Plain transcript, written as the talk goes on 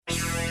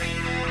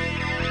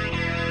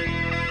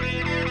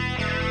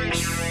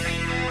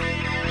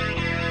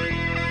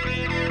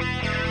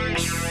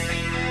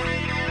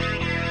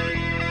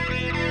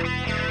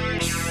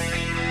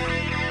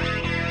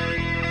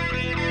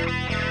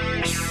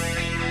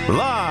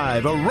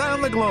Live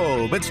around the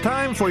globe, it's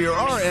time for your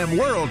RM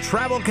World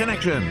Travel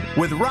Connection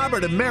with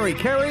Robert and Mary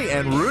Carey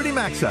and Rudy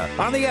Maxa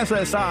on the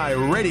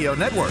SSI Radio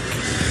Network.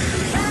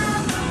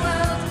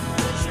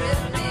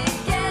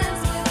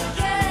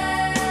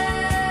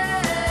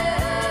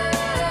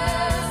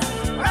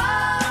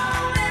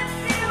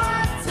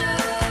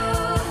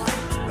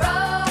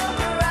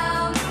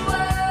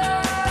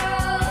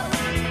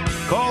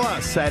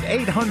 At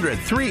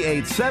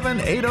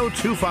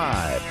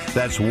 800-387-8025.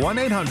 That's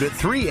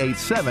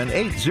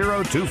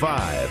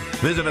 1-800-387-8025.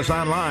 Visit us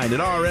online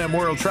at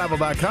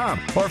rmworldtravel.com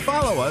or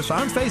follow us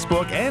on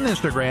Facebook and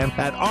Instagram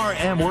at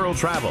RM World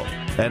Travel.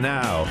 And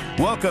now,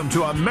 welcome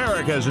to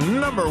America's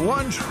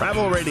 #1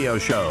 travel radio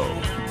show.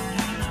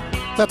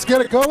 Let's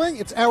get it going.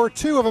 It's hour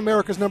 2 of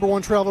America's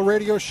 #1 travel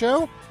radio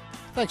show.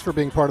 Thanks for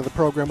being part of the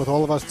program with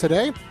all of us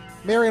today.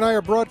 Mary and I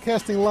are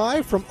broadcasting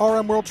live from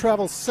RM World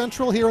Travel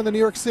Central here in the New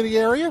York City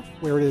area,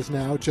 where it is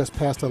now just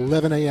past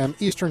 11 a.m.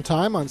 Eastern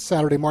Time on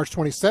Saturday, March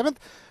 27th.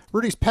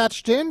 Rudy's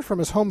patched in from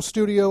his home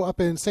studio up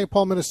in St.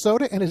 Paul,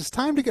 Minnesota, and it is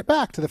time to get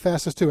back to the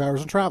fastest 2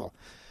 hours in travel.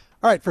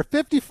 All right, for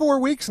 54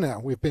 weeks now,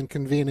 we've been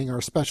convening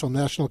our special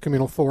National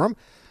Communal Forum,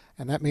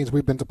 and that means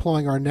we've been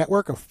deploying our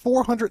network of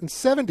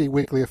 470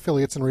 weekly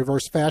affiliates in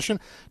reverse fashion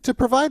to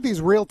provide these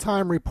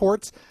real-time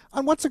reports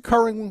on what's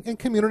occurring in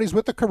communities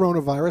with the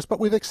coronavirus, but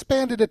we've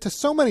expanded it to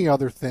so many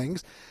other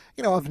things,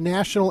 of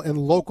national and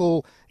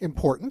local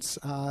importance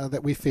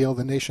that we feel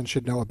the nation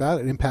should know about.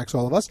 It impacts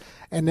all of us.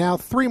 And now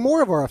 3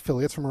 more of our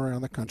affiliates from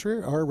around the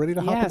country are ready to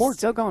hop aboard.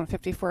 Still going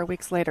 54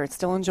 weeks later. It's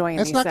still enjoying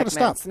these segments. It's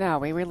not going to stop. No,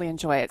 we really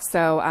enjoy it.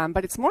 So,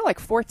 but it's more like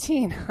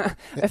 14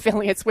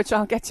 affiliates, which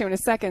I'll get to in a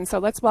second. So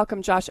let's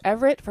welcome Josh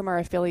Everett from our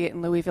affiliate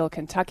in Louisville,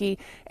 Kentucky,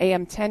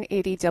 AM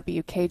 1080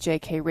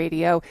 WKJK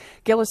Radio.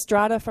 Gil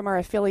Estrada from our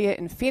affiliate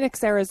in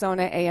Phoenix,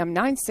 Arizona, AM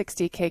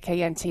 960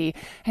 KKNT.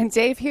 And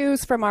Dave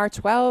Hughes from our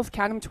 12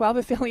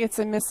 affiliates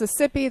in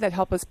Mississippi that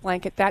help us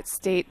blanket that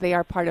state. They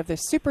are part of the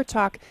Super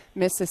Talk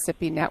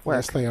Mississippi Network.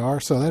 Yes, they are.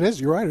 So that is,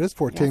 you're right, it is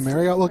 14, yes,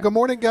 Mary. Well, good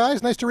morning,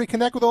 guys. Nice to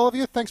reconnect with all of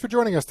you. Thanks for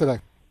joining us today.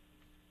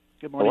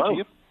 Good morning to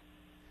you.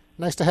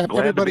 Nice to have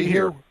everybody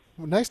here.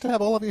 Nice to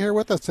have all of you here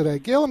with us today.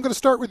 Gil, I'm going to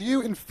start with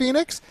you in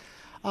Phoenix.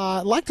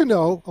 I'd like to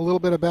know a little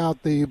bit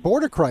about the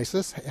border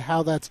crisis,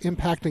 how that's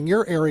impacting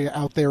your area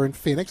out there in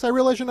Phoenix. I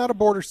realize you're not a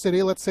border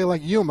city, let's say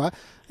like Yuma,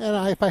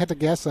 and if I had to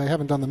guess, I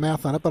haven't done the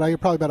math on it, but you're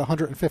probably about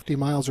 150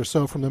 miles or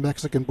so from the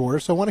Mexican border.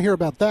 So I want to hear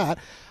about that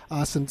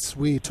since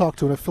we talked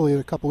to an affiliate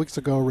a couple weeks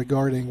ago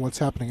regarding what's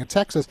happening in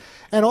Texas.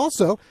 And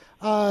also,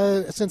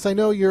 since I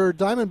know your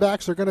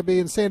Diamondbacks are going to be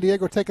in San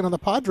Diego taking on the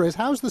Padres,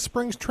 how's the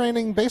spring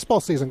training baseball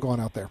season going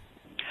out there?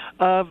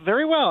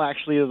 Very well,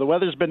 actually. The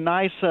weather's been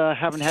nice.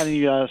 Haven't had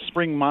any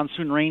spring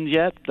monsoon rains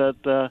yet.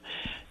 There's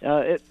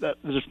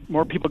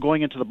more people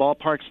going into the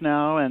ballparks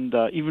now, and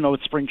even though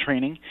it's spring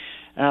training.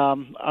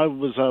 I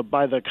was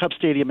by the Cubs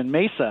Stadium in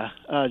Mesa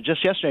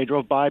just yesterday. I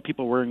drove by,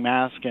 people wearing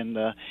masks, and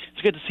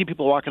it's good to see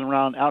people walking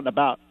around out and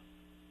about.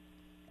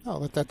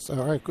 Oh, that's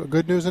all right.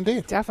 Good news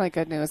indeed. Definitely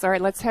good news. All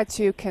right, let's head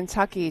to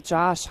Kentucky.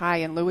 Josh, hi,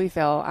 in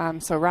Louisville.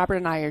 So Robert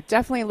and I are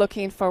definitely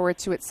looking forward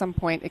to at some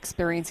point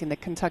experiencing the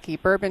Kentucky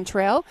Bourbon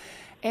Trail.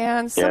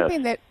 And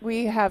something that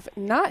we have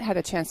not had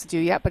a chance to do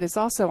yet, but is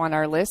also on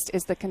our list,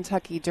 is the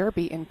Kentucky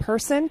Derby in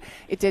person.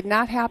 It did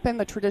not happen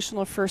the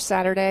traditional first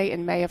Saturday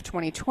in May of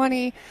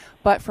 2020,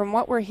 but from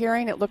what we're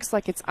hearing, it looks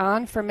like it's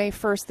on for May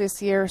 1st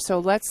this year. So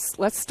let's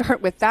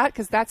start with that,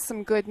 because that's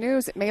some good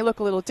news. It may look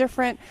a little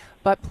different,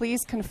 but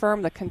please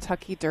confirm the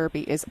Kentucky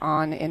Derby is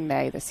on in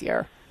May this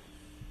year.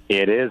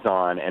 It is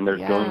on, and there's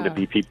going to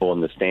be people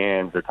in the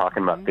stands. They're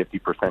talking about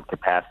 50%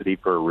 capacity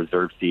for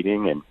reserve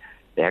seating, and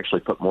they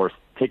actually put more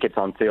tickets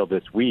on sale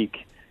this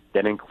week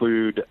that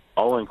include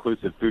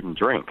all-inclusive food and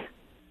drink.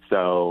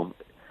 So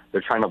they're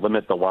trying to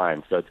limit the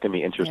line. So it's going to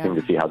be interesting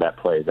to see how that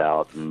plays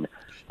out. And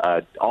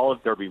all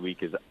of Derby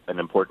week is an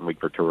important week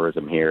for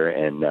tourism here,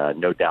 and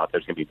no doubt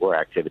there's going to be more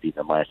activity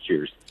than last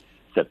year's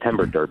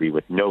September Derby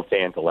with no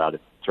fans allowed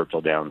at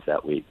Churchill Downs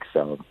that week.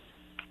 So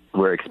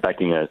we're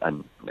expecting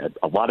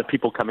a lot of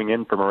people coming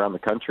in from around the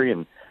country,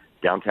 and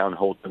downtown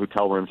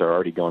hotel rooms are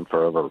already going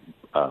for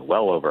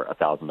well over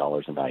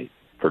 $1,000 a night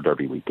for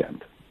Derby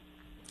weekend.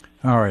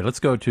 All right, let's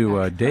go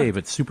to Dave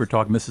at Super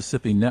Talk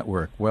Mississippi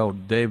Network. Well,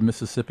 Dave,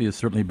 Mississippi has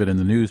certainly been in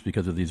the news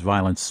because of these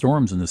violent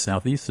storms in the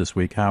southeast this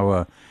week.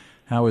 How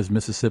has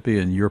Mississippi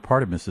and your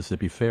part of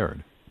Mississippi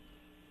fared?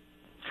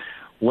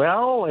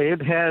 Well,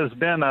 it has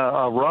been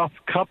a rough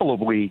couple of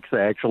weeks,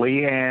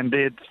 actually, and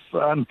it's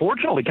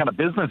unfortunately kind of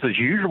business as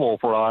usual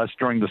for us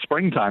during the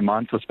springtime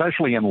months,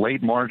 especially in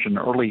late March and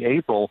early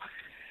April.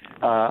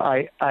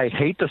 I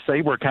hate to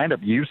say we're kind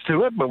of used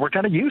to it, but we're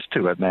kind of used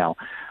to it now.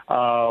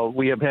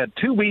 We have had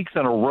 2 weeks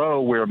in a row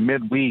where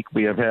midweek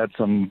we have had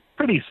some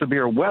pretty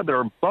severe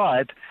weather,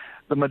 but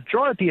the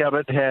majority of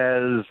it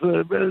has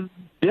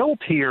built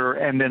here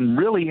and then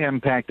really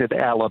impacted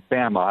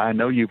Alabama. I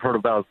know you've heard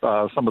about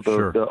some of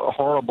the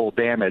horrible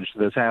damage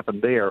that's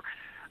happened there.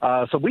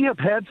 So we have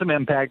had some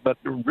impact, but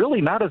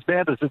really not as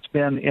bad as it's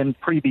been in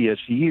previous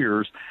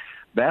years.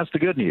 That's the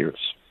good news.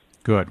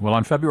 Good. Well,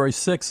 on February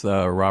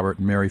 6th, Robert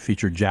and Mary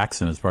featured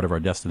Jackson as part of our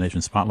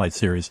Destination Spotlight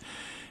series.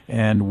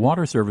 And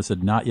water service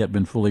had not yet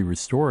been fully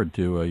restored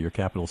to your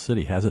capital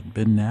city. Has it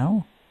been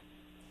now?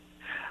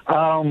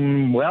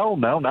 Well,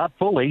 no, not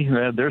fully.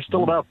 There's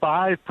still about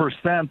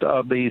 5%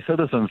 of the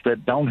citizens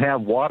that don't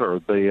have water.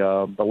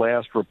 The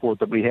last report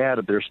that we had,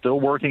 they're still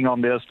working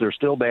on this.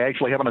 They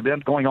actually have an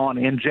event going on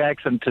in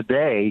Jackson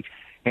today,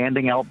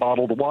 handing out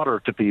bottled water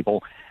to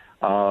people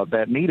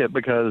that need it,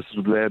 because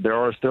there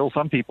are still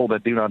some people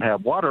that do not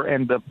have water.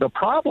 And the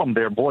problem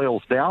there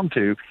boils down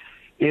to,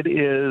 it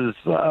is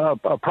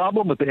a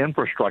problem with the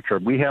infrastructure.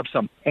 We have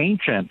some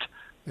ancient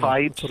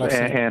pipes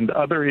and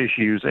other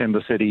issues in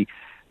the city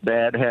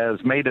that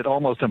has made it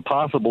almost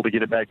impossible to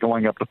get it back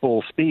going up to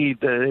full speed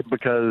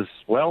because,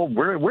 well,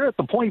 we're at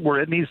the point where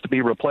it needs to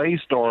be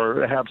replaced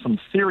or have some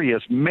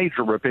serious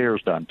major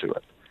repairs done to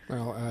it.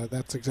 Well,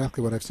 that's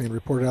exactly what I've seen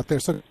reported out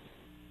there. So,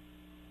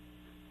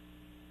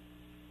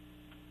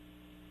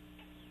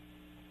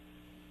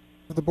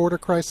 the border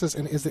crisis,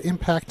 and is it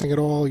impacting at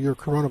all your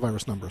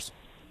coronavirus numbers?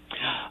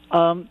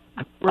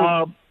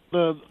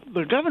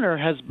 The governor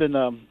has been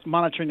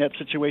monitoring that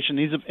situation.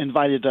 He's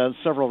invited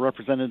several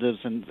representatives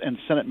and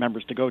Senate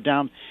members to go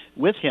down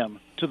with him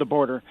to the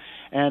border,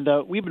 and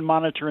we've been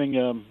monitoring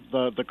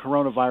the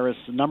coronavirus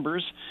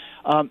numbers.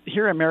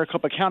 Here in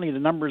Maricopa County, the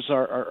numbers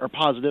are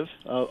positive.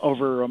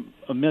 Over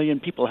a million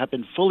people have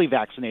been fully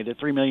vaccinated.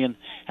 3 million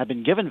have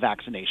been given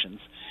vaccinations.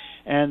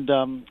 And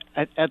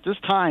at this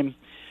time,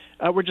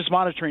 we're just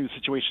monitoring the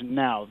situation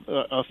now.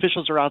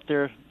 Officials are out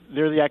there.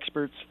 They're the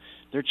experts.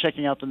 They're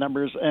checking out the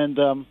numbers, and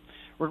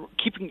we're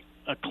keeping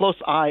a close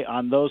eye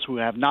on those who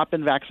have not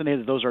been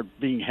vaccinated. Those are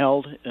being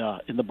held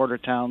in the border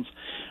towns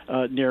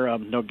near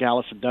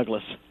Nogales and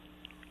Douglas.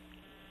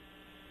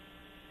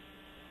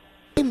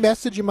 Any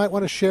message you might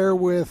want to share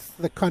with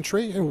the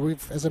country? And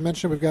as I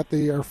mentioned, we've got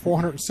our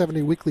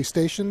 470 weekly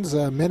stations.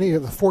 Many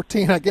of the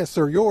 14, I guess,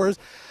 are yours.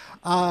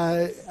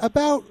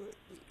 About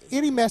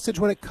any message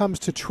when it comes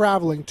to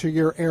traveling to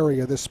your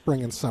area this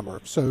spring and summer.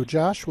 So,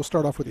 Josh, we'll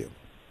start off with you.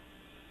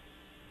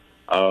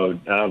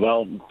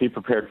 Well, be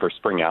prepared for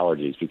spring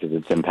allergies because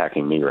it's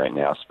impacting me right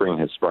now. Spring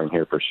has sprung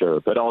here for sure.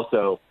 But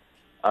also,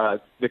 the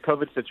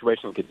COVID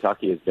situation in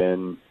Kentucky has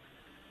been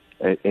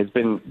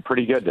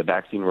pretty good. The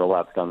vaccine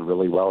rollout's gone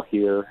really well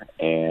here,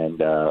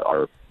 and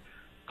our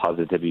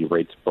positivity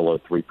rate's below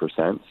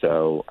 3%.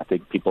 So I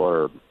think people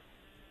are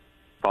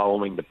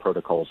following the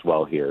protocols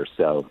well here.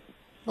 So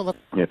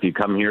if you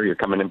come here, you're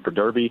coming in for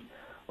Derby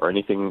or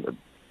anything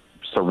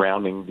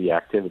surrounding the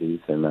activities,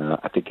 and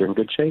I think you're in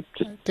good shape.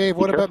 Dave,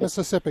 what about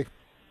Mississippi?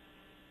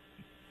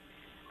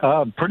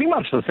 Pretty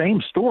much the same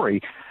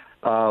story.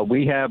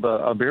 We have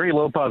a very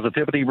low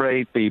positivity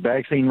rate. The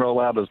vaccine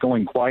rollout is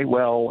going quite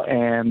well,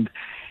 and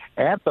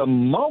at the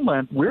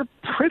moment, we're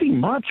pretty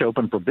much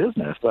open for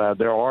business.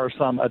 There are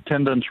some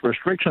attendance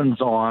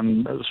restrictions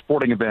on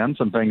sporting events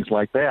and things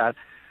like that,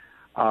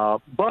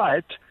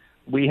 but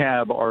we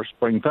have our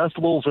spring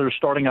festivals that are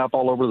starting up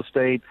all over the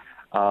state.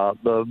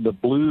 The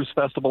Blues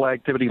Festival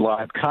activity,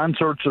 live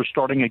concerts are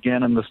starting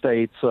again in the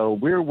state. So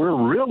we're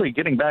really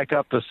getting back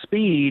up to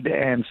speed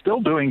and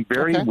still doing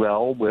very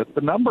well with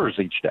the numbers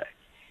each day.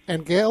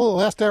 And Gail,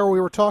 last hour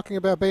we were talking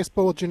about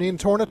baseball with Janine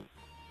Tornett.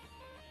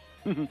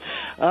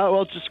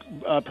 Well, just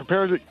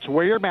prepare to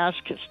wear your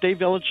mask, stay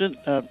diligent,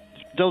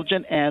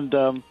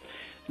 and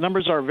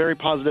numbers are very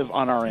positive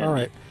on our end. All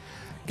right.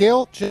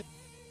 Gail,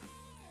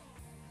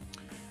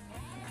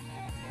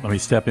 let me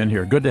step in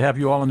here. Good to have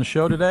you all on the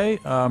show today.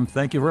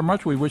 Thank you very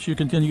much. We wish you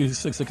continued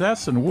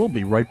success, and we'll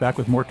be right back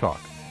with more talk.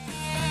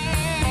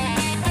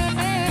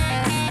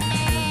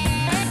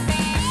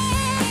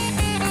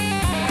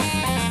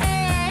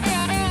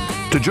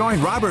 To join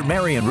Robert,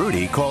 Mary, and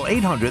Rudy, call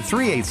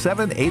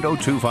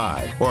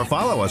 800-387-8025 or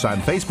follow us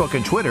on Facebook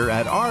and Twitter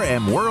at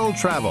RM World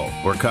Travel.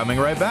 We're coming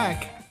right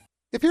back.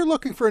 If you're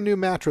looking for a new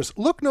mattress,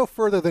 look no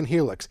further than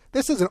Helix.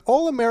 This is an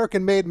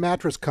all-American-made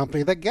mattress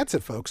company that gets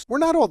it, folks. We're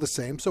not all the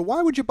same, so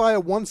why would you buy a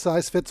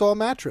one-size-fits-all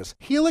mattress?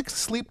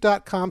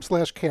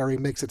 HelixSleep.com/carry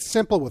makes it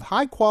simple with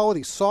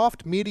high-quality,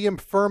 soft, medium,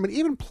 firm, and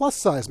even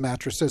plus-size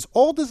mattresses,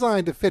 all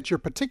designed to fit your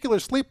particular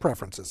sleep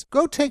preferences.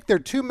 Go take their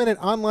 2-minute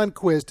online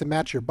quiz to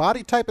match your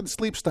body type and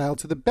sleep style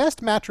to the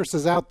best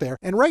mattresses out there,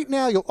 and right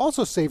now you'll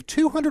also save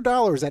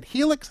 $200 at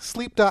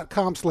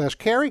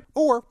HelixSleep.com/carry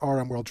or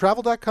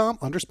rmworldtravel.com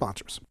under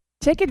sponsors.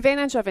 Take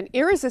advantage of an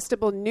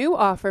irresistible new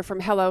offer from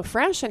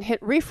HelloFresh and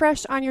hit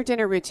refresh on your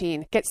dinner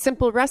routine. Get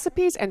simple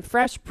recipes and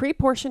fresh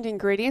pre-portioned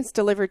ingredients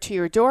delivered to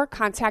your door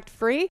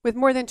contact-free. With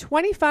more than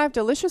 25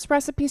 delicious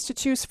recipes to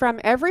choose from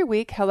every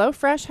week,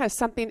 HelloFresh has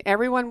something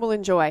everyone will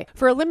enjoy.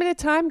 For a limited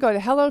time, go to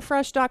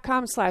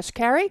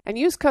HelloFresh.com/carry and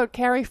use code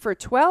CARRY for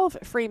 12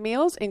 free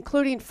meals,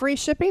 including free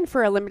shipping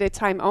for a limited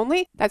time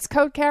only. That's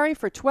code CARRY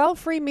for 12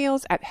 free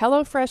meals at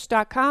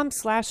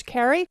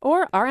HelloFresh.com/carry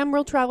or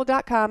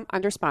rmworldtravel.com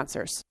under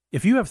sponsors.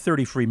 If you have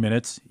 30 free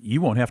minutes,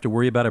 you won't have to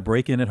worry about a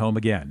break-in at home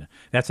again.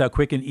 That's how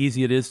quick and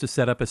easy it is to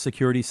set up a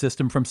security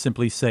system from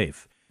Simply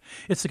Safe.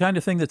 It's the kind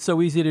of thing that's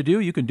so easy to do,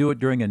 you can do it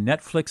during a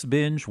Netflix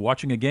binge,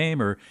 watching a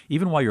game, or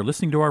even while you're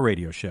listening to our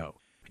radio show.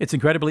 It's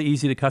incredibly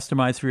easy to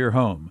customize for your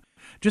home.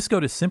 Just go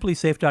to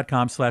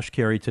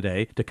simplysafe.com/carry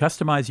today to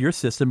customize your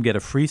system, get a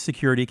free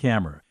security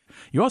camera.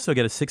 You also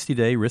get a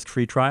 60-day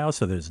risk-free trial,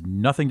 so there's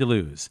nothing to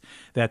lose.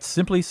 That's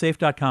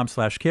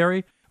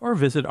simplysafe.com/carry or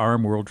visit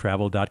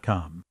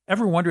rmworldtravel.com.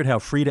 Ever wondered how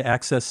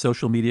free-to-access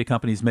social media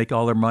companies make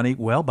all their money?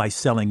 Well, by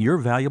selling your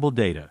valuable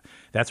data.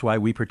 That's why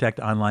we protect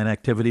online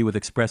activity with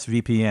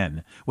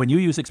ExpressVPN. When you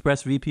use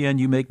ExpressVPN,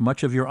 you make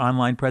much of your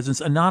online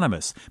presence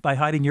anonymous by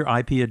hiding your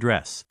IP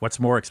address. What's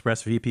more,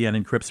 ExpressVPN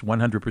encrypts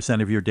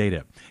 100% of your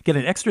data. Get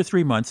an extra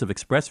 3 months of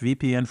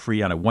ExpressVPN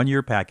free on a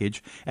 1-year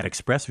package at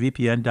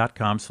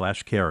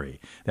expressvpn.com/carry.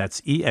 That's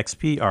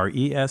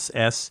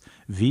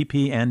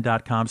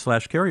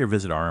EXPRESSVPN.com/carry, or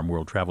visit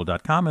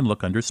rmworldtravel.com and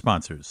look under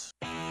sponsors.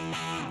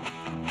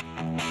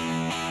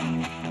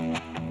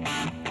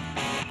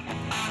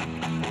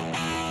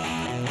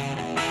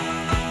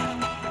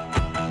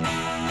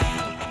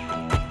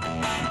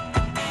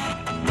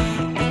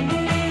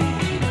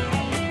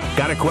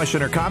 Got a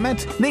question or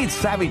comment? Need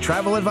savvy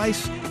travel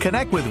advice?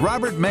 Connect with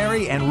Robert,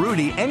 Mary, and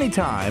Rudy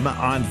anytime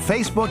on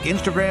Facebook,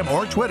 Instagram,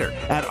 or Twitter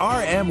at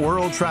RM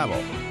World Travel.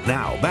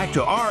 Now, back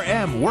to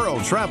RM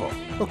World Travel.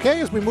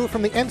 Okay, as we move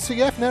from the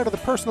NCF now to the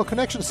personal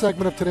connection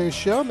segment of today's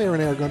show, Mary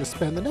and I are going to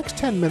spend the next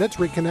 10 minutes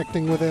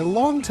reconnecting with a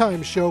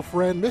longtime show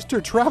friend,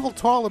 Mr. Travel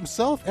Tall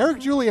himself, Eric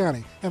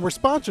Giuliani. And we're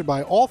sponsored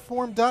by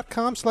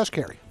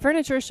allform.com/carry.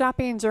 Furniture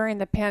shopping during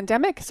the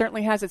pandemic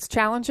certainly has its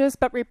challenges,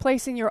 but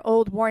replacing your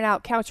old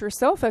worn-out couch or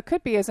sofa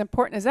could be as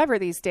important as ever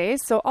these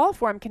days. So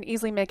Allform can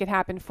easily make it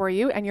happen for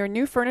you, and your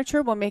new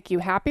furniture will make you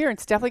happier.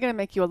 It's definitely going to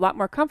make you a lot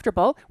more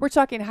comfortable. We're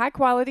talking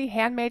high-quality,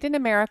 handmade in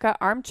America,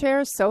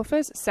 armchairs,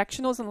 sofas,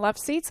 sectionals, and love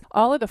seats,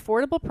 all at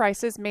affordable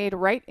prices made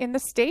right in the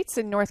States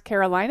in North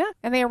Carolina,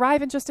 and they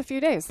arrive in just a few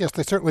days. Yes,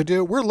 they certainly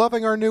do. We're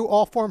loving our new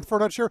Allform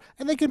furniture,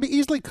 and they can be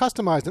easily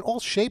customized in all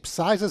shapes,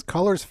 sizes,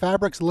 colors,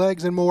 fabrics,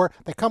 legs, and more.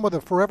 They come with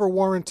a forever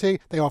warranty.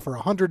 They offer a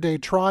 100-day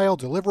trial.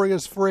 Delivery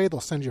is free.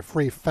 They'll send you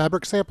free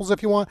fabric samples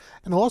if you want,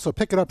 and they'll also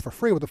pick it up for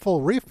free with a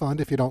full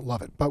refund if you don't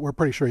love it, but we're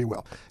pretty sure you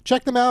will.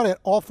 Check them out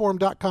at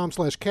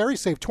allform.com/carry.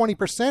 Save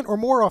 20% or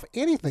more off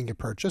anything you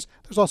purchase.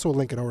 There's also a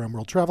link at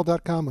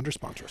rmworldtravel.com under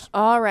sponsors.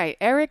 All right,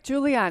 Eric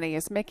Giuliani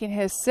is making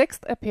his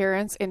 6th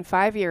appearance in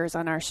 5 years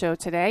on our show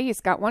today.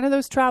 He's got one of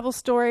those travel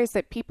stories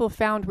that people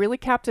found really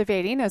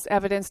captivating, as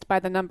evidenced by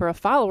the number of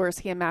followers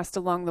he amassed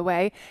along the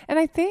way. And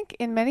I think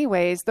in many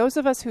ways, those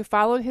of us who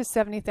followed his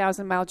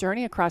 70,000-mile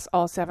journey across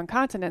all 7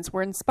 continents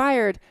were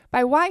inspired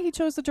by why he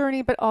chose the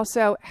journey, but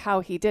also how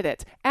he did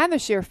it, and the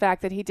sheer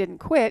fact that he didn't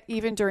quit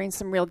even during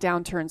some real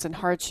downturns and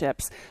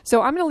hardships.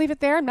 So I'm going to leave it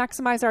there and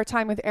maximize our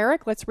time with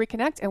Eric. Let's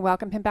reconnect and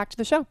welcome him back to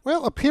the show.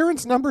 Well,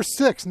 appearance number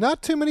 6.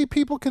 Not too many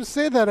people can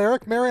say that,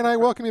 Eric. Mary and I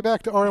welcome you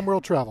back to RM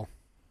World Travel.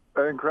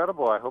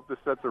 Incredible. I hope this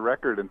sets a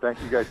record, and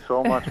thank you guys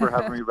so much for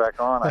having me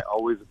back on. I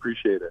always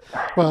appreciate it.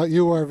 Well,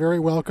 you are very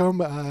welcome,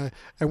 and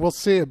we'll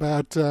see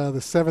about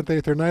the 7th,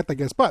 8th, or 9th, I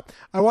guess. But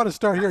I want to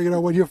start here. You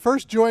know, when you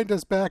first joined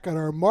us back on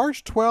our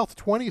March 12th,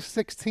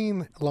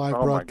 2016 live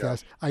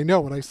broadcast, I know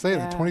when I say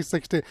that,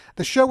 2016,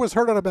 the show was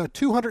heard on about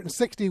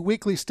 260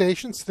 weekly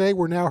stations. Today,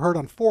 we're now heard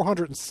on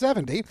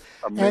 470.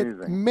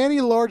 Amazing. And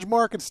many large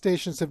market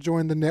stations have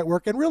joined the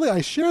network. And really, I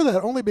share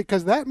that only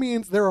because that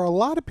means there are a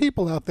lot of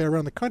people out there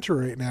around the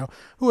country right now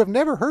who have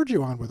never heard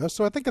you on with us,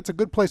 so I think it's a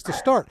good place to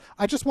start.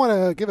 I just want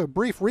to give a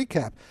brief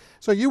recap.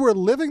 So you were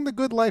living the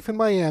good life in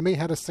Miami,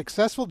 had a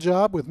successful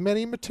job with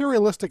many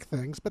materialistic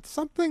things, but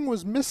something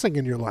was missing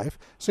in your life,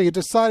 so you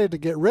decided to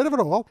get rid of it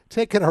all,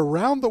 take an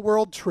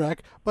around-the-world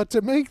trek, but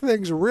to make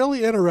things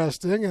really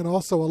interesting and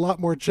also a lot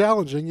more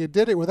challenging, you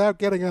did it without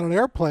getting on an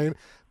airplane.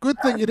 Good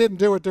thing you didn't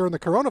do it during the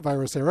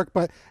coronavirus, Eric,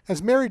 but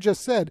as Mary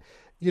just said,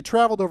 you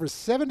traveled over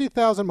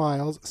 70,000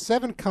 miles,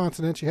 7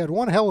 continents. You had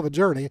one hell of a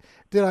journey.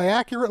 Did I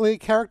accurately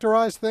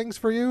characterize things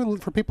for you,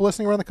 for people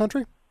listening around the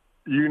country?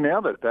 You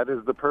nailed it. That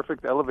is the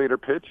perfect elevator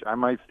pitch. I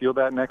might steal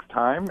that next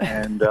time.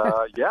 And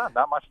yeah,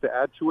 not much to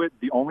add to it.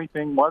 The only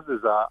thing was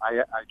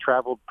I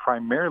traveled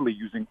primarily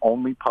using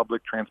only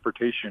public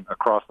transportation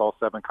across all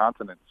 7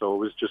 continents. So it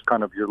was just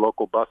kind of your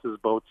local buses,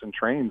 boats, and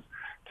trains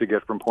to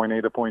get from point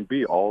A to point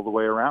B all the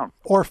way around.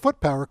 Or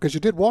foot power, because you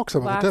did walk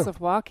some of it, too. Lots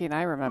of walking,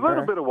 I remember. A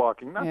little bit of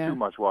walking, not too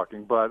much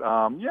walking, but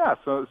yeah,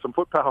 so some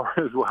foot power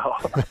as well.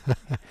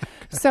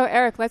 So,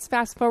 Eric, let's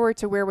fast forward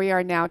to where we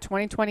are now,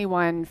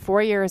 2021,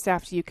 4 years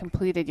after you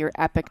completed your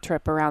epic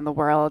trip around the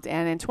world.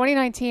 And in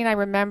 2019, I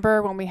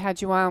remember when we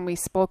had you on, we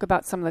spoke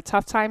about some of the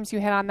tough times you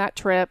had on that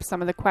trip, some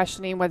of the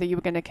questioning whether you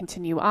were going to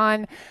continue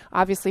on.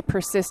 Obviously,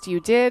 persist you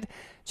did.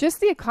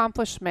 Just the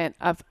accomplishment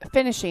of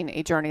finishing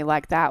a journey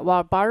like that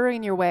while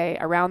borrowing your way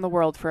around the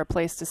world for a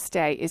place to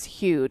stay is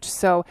huge.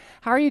 So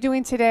how are you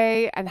doing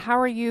today, and how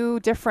are you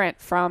different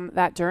from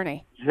that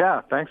journey? Yeah,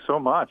 thanks so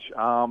much.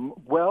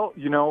 Well,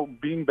 you know,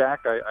 being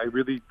back, I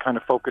really kind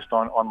of focused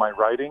on my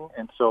writing.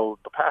 And so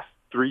the past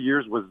 3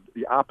 years was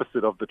the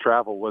opposite of the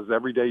travel. Was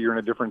every day you're in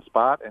a different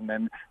spot, and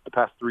then the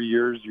past 3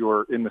 years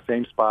you're in the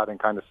same spot and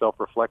kind of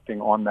self-reflecting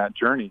on that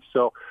journey.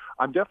 So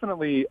I'm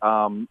definitely,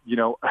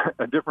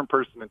 a different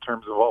person in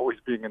terms of always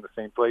being in the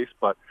same place.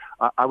 But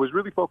I was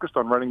really focused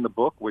on writing the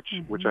book, which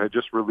I had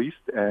just released.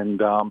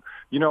 And,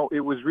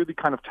 it was really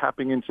kind of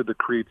tapping into the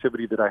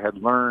creativity that I had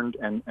learned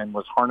and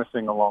was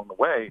harnessing along the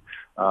way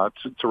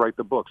to write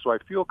the book. So I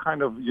feel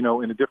kind of,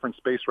 in a different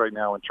space right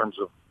now in terms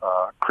of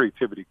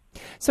creativity.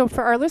 So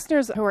for our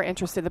listeners who are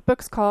interested, the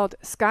book's called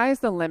Sky's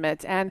the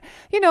Limit. And,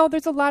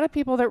 there's a lot of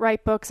people that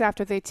write books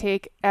after they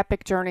take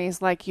epic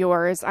journeys like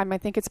yours. I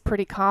think it's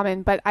pretty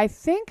common, but I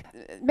think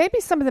maybe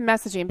some of the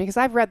messaging, because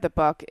I've read the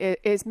book,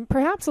 is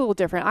perhaps a little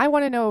different. I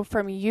want to know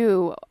from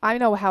you, I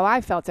know how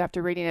I felt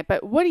after reading it,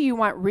 but what do you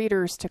want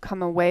readers to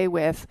come away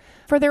with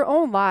for their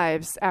own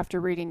lives after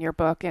reading your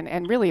book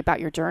and really about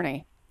your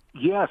journey?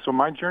 Yeah, so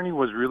my journey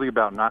was really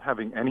about not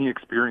having any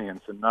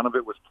experience, and none of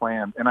it was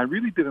planned. And I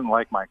really didn't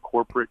like my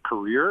corporate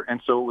career, and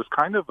so it was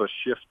kind of a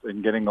shift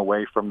in getting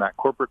away from that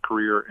corporate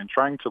career and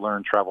trying to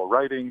learn travel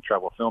writing,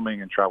 travel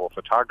filming, and travel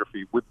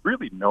photography with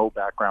really no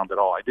background at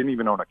all. I didn't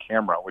even own a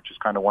camera, which is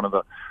kind of one of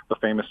the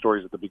famous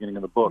stories at the beginning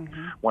of the book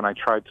when I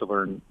tried to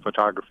learn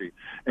photography.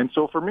 And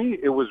so for me,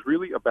 it was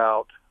really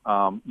about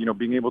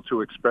being able to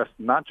express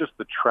not just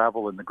the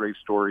travel and the great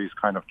stories,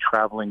 kind of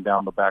traveling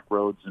down the back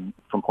roads and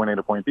from point A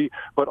to point B,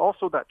 but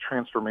also that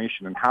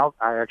transformation and how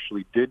I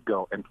actually did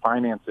go and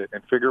finance it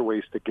and figure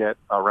ways to get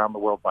around the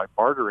world by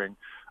bartering.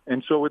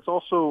 And so it's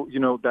also,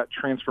 that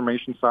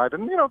transformation side.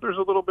 And, there's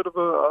a little bit of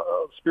a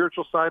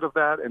spiritual side of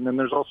that. And then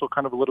there's also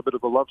kind of a little bit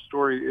of a love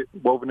story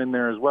woven in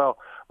there as well.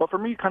 But for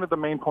me, kind of the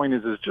main point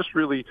is just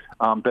really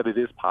that it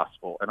is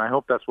possible. And I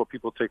hope that's what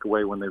people take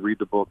away when they read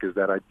the book, is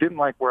that I didn't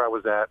like where I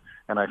was at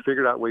and I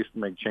figured out ways to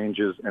make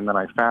changes. And then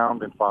I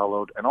found and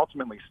followed and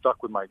ultimately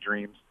stuck with my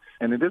dreams.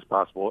 And it is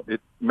possible.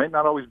 It may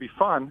not always be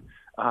fun,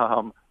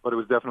 but it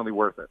was definitely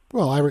worth it.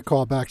 Well, I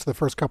recall back to the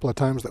first couple of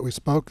times that we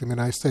spoke.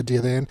 I said to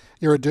you then,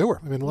 you're a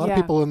doer. A lot of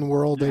people in the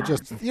world, they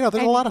just, there's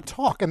a lot of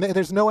talk and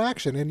there's no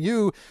action. And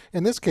you,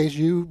 in this case,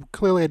 you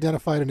clearly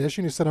identified an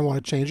issue and you said, I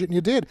want to change it, and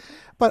you did.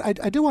 But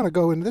I do want to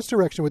go in this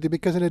direction with you,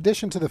 because in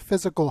addition to the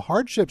physical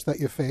hardships that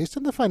you faced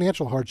and the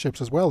financial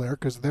hardships as well, Eric,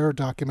 because they're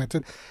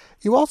documented,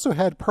 you also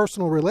had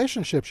personal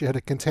relationships you had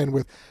to contend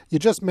with. You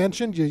just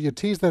mentioned, you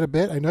teased that a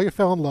bit. I know you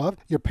fell in love.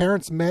 Your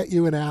parents met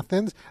you in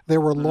Athens.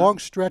 There were long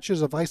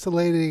stretches of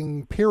isolating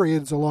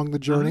periods along the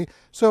journey.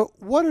 So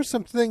what are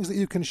some things that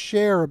you can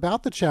share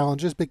about the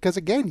challenges? Because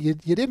again, you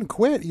didn't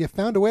quit. You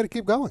found a way to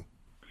keep going.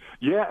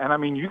 Yeah,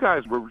 and you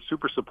guys were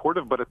super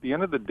supportive, but at the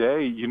end of the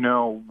day,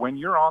 when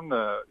you're on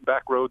the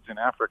back roads in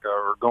Africa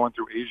or going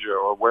through Asia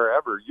or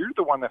wherever, you're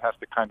the one that has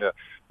to kind of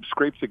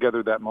scrape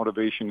together that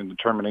motivation and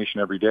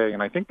determination every day.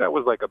 And I think that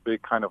was like a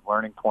big kind of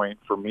learning point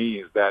for me,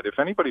 is that if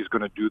anybody's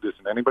going to do this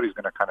and anybody's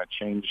going to kind of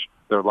change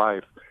their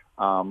life,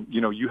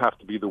 you have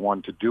to be the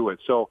one to do it.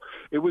 So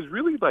it was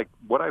really like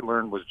what I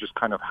learned was just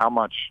kind of how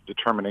much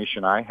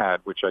determination I had,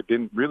 which I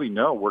didn't really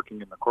know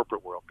working in the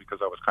corporate world, because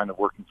I was kind of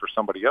working for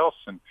somebody else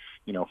and,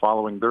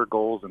 following their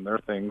goals and their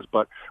things.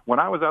 But when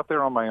I was out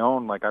there on my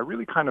own, I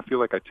really kind of feel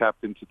like I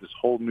tapped into this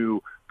whole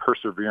new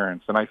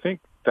perseverance. And I think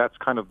that's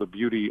kind of the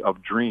beauty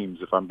of dreams,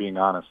 if I'm being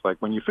honest.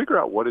 When you figure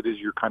out what it is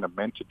you're kind of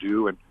meant to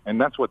do,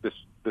 and that's what this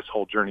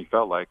whole journey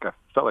felt like. I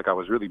felt like I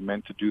was really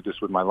meant to do this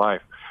with my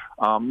life.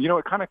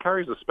 It kind of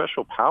carries a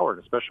special power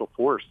and a special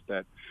force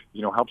that,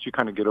 helps you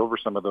kind of get over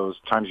some of those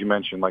times you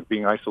mentioned, like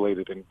being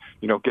isolated and,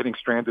 getting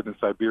stranded in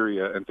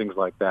Siberia and things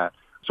like that.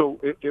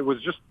 So it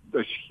was just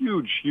a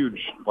huge,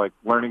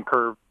 learning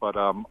curve, but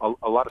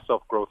a lot of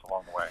self-growth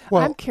along the way.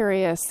 Well, I'm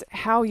curious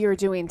how you're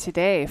doing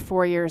today,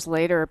 4 years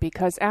later,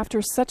 because after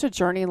such a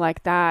journey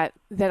like that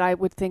I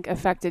would think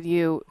affected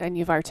you, and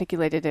you've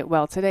articulated it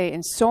well today,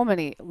 in so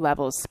many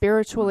levels,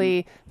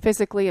 spiritually,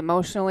 physically,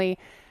 emotionally.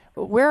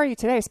 Where are you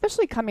today,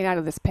 especially coming out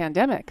of this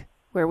pandemic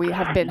where we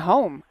have been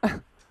home?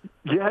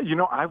 Yeah,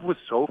 I was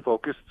so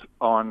focused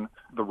on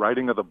the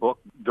writing of the book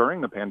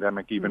during the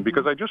pandemic even,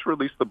 because I just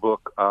released the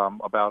book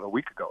about a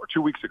week ago, or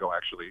 2 weeks ago,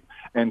 actually.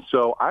 And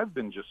so I've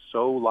been just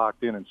so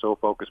locked in and so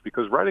focused,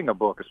 because writing a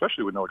book,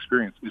 especially with no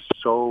experience, is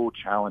so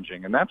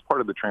challenging. And that's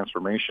part of the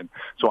transformation.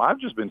 So I've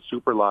just been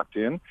super locked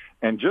in,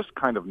 and just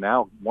kind of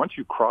now, once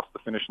you cross the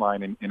finish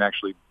line in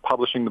actually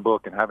publishing the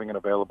book and having it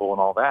available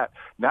and all that,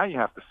 now you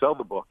have to sell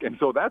the book. And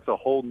so that's a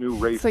whole new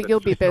race. So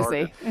you'll be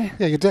busy.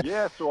 Yeah, you did.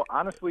 Yeah, so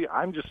honestly,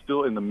 I'm just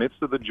still in the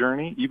midst of the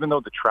journey. Even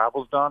though the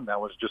travel's done, that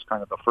was just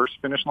kind of the first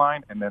finish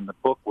line, and then the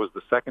book was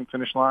the second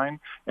finish line.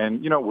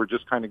 And, we're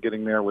just kind of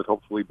getting there with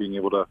hopefully being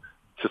able to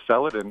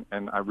sell it,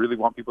 and I really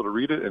want people to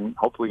read it and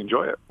hopefully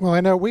enjoy it. Well, I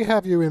know we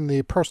have you in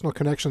the personal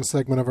connection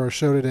segment of our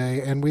show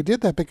today, and we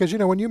did that because,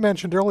 when you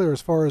mentioned earlier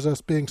as far as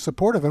us being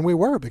supportive, and we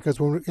were, because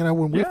when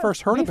we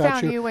first heard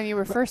about found you when you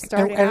were first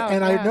starting out.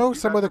 And I know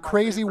some of the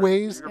crazy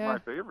ways. You're my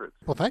favorites.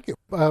 Well, thank you.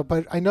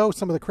 But I know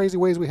some of the crazy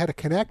ways we had to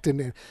connect,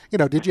 and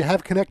did you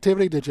have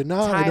connectivity? Did you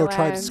not? Thailand, I know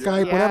tried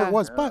Skype, whatever it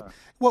was. Yeah. But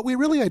what we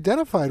really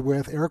identified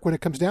with, Eric, when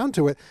it comes down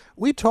to it,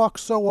 we talk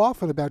so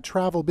often about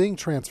travel being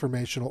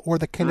transformational or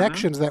the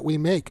connections that we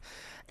make.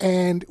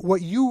 And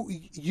what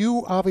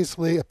you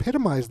obviously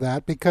epitomize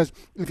that, because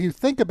if you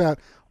think about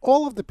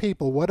all of the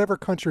people, whatever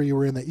country you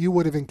were in, that you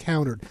would have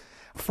encountered,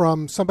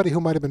 from somebody who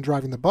might have been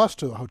driving the bus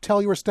to a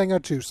hotel you were staying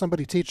at to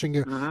somebody teaching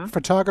you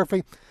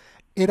photography,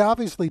 it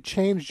obviously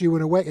changed you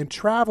in a way. And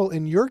travel,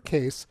 in your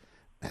case,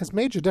 has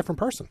made you a different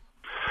person.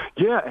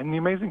 Yeah, and the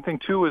amazing thing,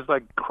 too, is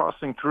like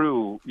crossing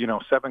through,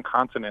 7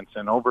 continents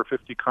and over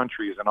 50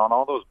 countries and on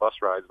all those bus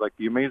rides. Like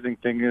the amazing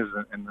thing is,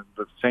 and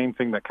the same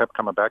thing that kept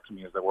coming back to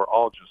me is that we're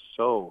all just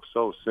so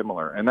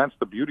similar. And that's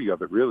the beauty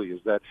of it, really, is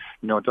that,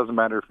 it doesn't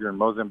matter if you're in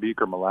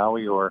Mozambique or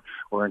Malawi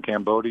or in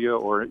Cambodia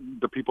or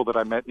the people that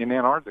I met in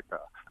Antarctica.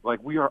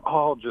 Like, we are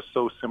all just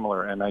so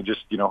similar. And I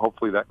just,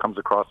 hopefully that comes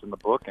across in the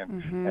book.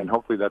 And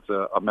hopefully that's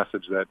a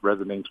message that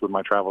resonates with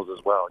my travels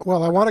as well.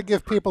 Well, I want to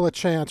give people a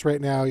chance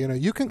right now.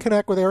 You can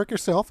connect with Eric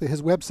yourself.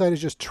 His website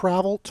is just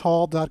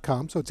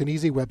traveltall.com, so it's an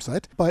easy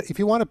website. But if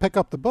you want to pick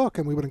up the book,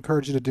 and we would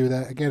encourage you to do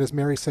that, again, as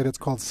Mary said, it's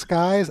called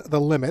Sky's the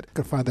Limit. You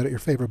can find that at your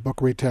favorite book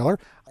retailer.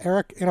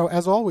 Eric,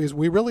 as always,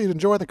 we really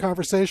enjoy the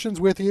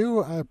conversations with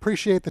you. I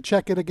appreciate the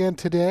check-in again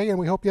today, and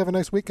we hope you have a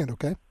nice weekend,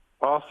 okay?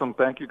 Awesome.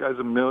 Thank you guys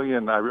a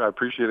million. I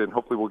appreciate it. And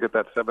hopefully we'll get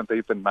that 7th,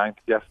 8th, and 9th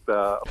guest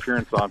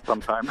appearance on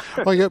sometime.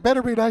 Well, you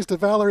better be nice to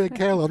Valerie and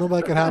Kayla. They'll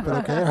make it happen,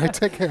 okay? All right,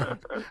 take care. All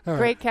right.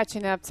 Great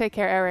catching up. Take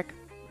care, Eric.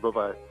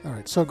 Bye-bye. All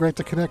right, so great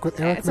to connect with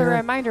Eric. It's a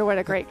reminder what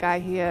a great guy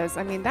he is.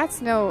 I mean, that's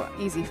no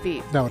easy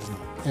feat. No, it's not.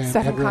 And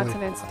 7 really,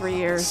 continents, 3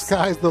 years.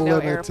 Sky's the no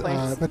limit.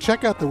 But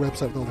check out the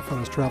website with all the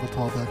photos,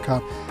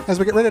 traveltall.com. As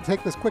we get ready to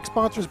take this quick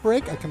sponsors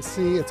break, I can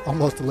see it's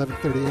almost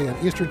 11:30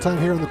 a.m. Eastern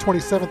Time here on the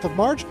 27th of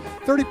March.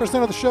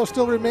 30% of the show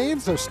still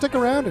remains, so stick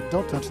around and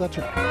don't touch that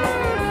channel.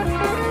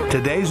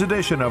 Today's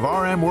edition of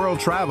RM World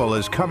Travel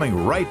is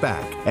coming right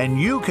back,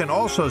 and you can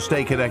also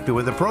stay connected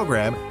with the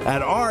program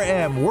at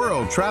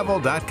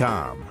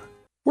rmworldtravel.com.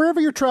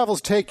 Wherever your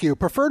travels take you,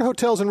 Preferred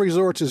Hotels &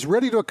 Resorts is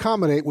ready to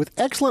accommodate with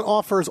excellent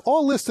offers,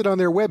 all listed on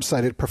their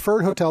website at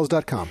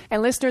preferredhotels.com.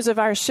 And listeners of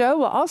our show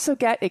will also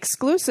get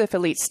exclusive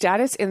elite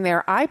status in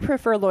their I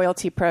Prefer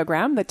loyalty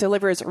program that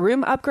delivers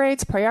room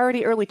upgrades,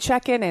 priority early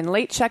check-in and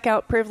late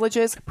checkout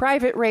privileges,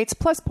 private rates,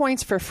 plus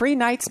points for free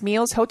nights,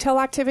 meals, hotel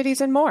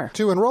activities, and more.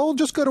 To enroll,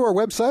 just go to our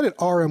website at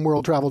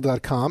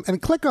rmworldtravel.com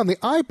and click on the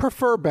I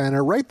Prefer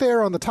banner right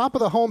there on the top of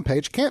the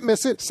homepage. Can't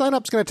miss it.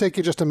 Sign-up's going to take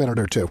you just a minute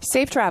or two.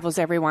 Safe travels,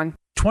 everyone.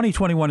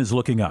 2021 is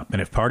looking up, and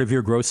if part of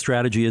your growth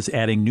strategy is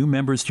adding new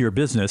members to your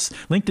business,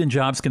 LinkedIn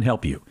Jobs can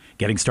help you.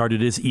 Getting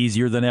started is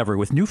easier than ever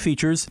with new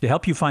features to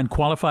help you find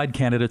qualified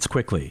candidates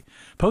quickly.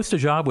 Post a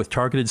job with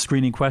targeted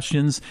screening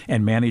questions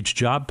and manage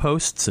job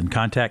posts and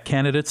contact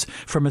candidates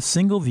from a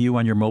single view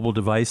on your mobile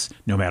device,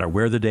 no matter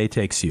where the day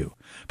takes you.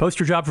 Post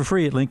your job for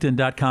free at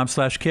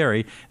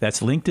linkedin.com/carry.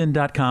 That's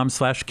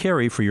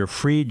linkedin.com/carry for your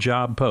free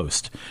job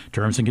post.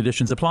 Terms and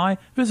conditions apply.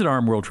 Visit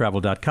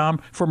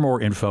rmworldtravel.com for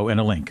more info and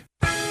a link.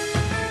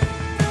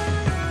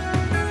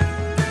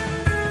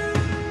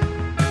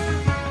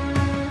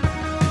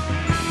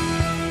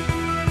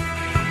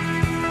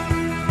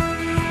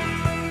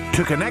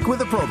 To connect with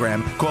the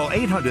program, call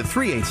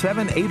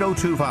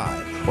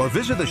 800-387-8025 or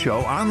visit the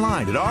show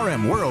online at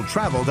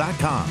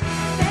rmworldtravel.com.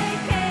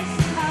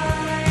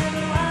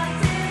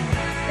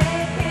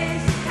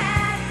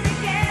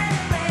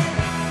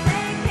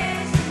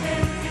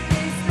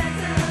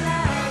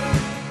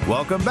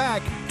 Welcome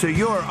back to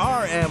your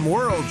RM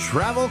World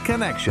Travel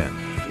Connection.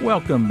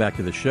 Welcome back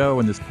to the show,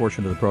 and this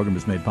portion of the program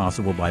is made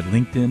possible by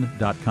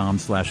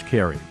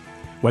linkedin.com/carry.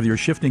 Whether you're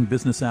shifting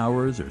business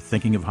hours or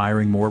thinking of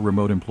hiring more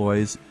remote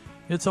employees,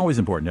 it's always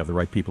important to have the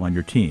right people on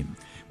your team.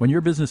 When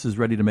your business is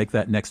ready to make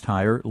that next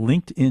hire,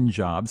 LinkedIn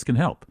Jobs can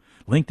help.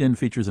 LinkedIn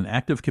features an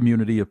active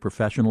community of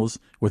professionals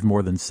with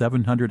more than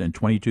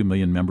 722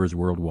 million members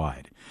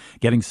worldwide.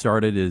 Getting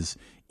started is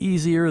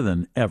easier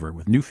than ever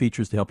with new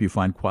features to help you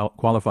find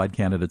qualified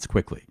candidates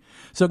quickly.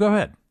 So go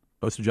ahead,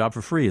 post a job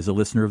for free as a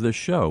listener of this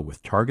show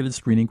with targeted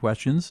screening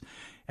questions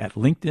at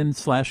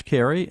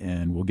LinkedIn/carry,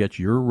 and we'll get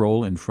your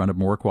role in front of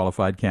more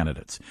qualified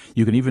candidates.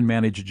 You can even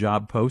manage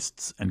job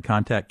posts and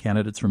contact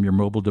candidates from your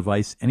mobile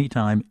device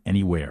anytime,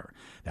 anywhere.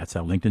 That's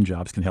how LinkedIn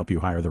Jobs can help you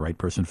hire the right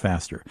person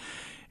faster.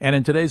 And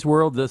in today's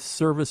world, the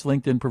service that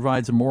LinkedIn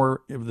provides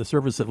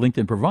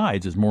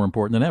is more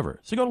important than ever.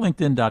 So go to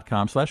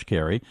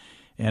linkedin.com/carry.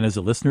 And as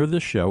a listener of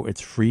this show, it's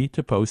free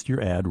to post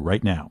your ad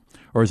right now.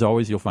 Or as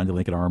always, you'll find a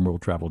link at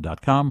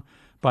rmworldtravel.com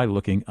by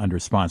looking under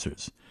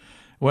sponsors.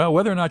 Well,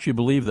 whether or not you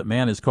believe that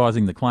man is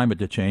causing the climate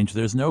to change,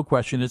 there's no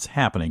question it's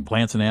happening.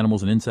 Plants and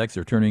animals and insects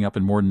are turning up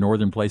in more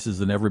northern places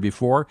than ever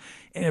before.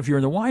 And if you're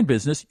in the wine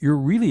business, you're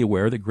really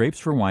aware that grapes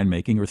for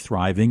winemaking are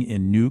thriving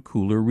in new,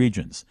 cooler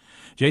regions.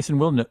 Jason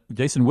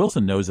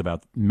Wilson knows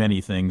about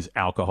many things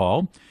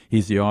alcohol.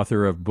 He's the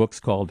author of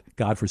books called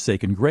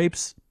Godforsaken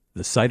Grapes,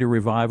 The Cider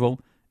Revival,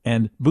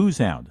 and Booze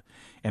Hound.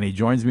 And he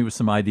joins me with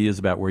some ideas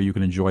about where you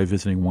can enjoy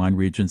visiting wine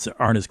regions that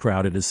aren't as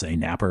crowded as, say,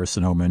 Napa or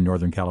Sonoma in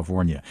Northern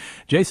California.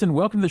 Jason,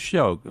 welcome to the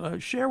show.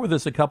 Share with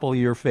us a couple of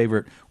your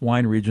favorite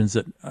wine regions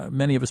that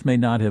many of us may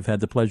not have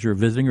had the pleasure of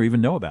visiting or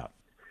even know about.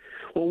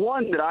 Well,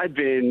 one that I've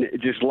been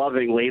just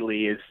loving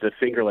lately is the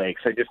Finger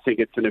Lakes. I just think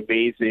it's an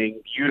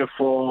amazing,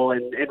 beautiful,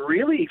 and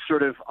really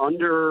sort of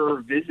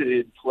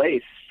under-visited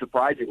place,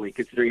 surprisingly,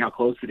 considering how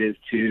close it is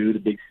to the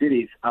big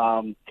cities.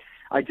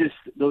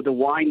 The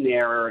wine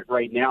there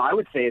right now, I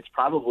would say it's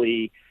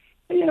probably,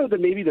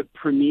 maybe the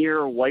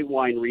premier white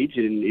wine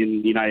region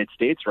in the United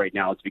States right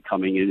now. It's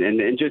becoming,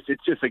 and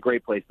it's just a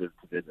great place to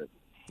visit.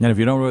 And if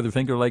you don't know where the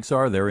Finger Lakes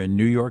are, they're in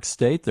New York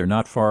State. They're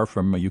not far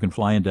from, you can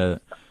fly into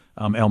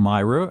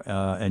Elmira,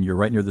 and you're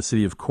right near the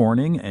city of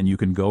Corning, and you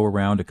can go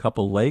around a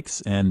couple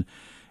lakes. And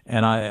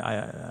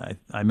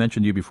I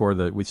mentioned to you before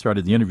that we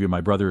started the interview.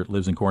 My brother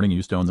lives in Corning. He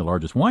used to own the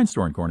largest wine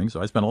store in Corning,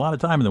 so I spent a lot of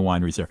time in the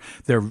wineries there.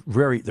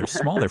 They're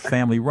small, they're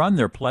family run,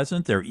 they're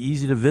pleasant, they're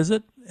easy to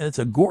visit. It's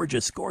a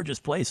gorgeous, gorgeous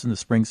place in the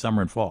spring,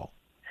 summer, and fall.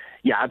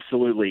 Yeah,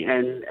 absolutely.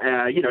 And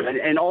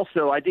and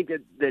also I think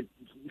that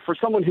for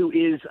someone who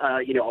is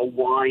a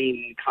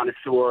wine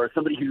connoisseur,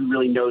 somebody who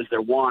really knows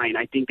their wine,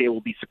 I think they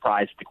will be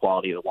surprised at the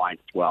quality of the wine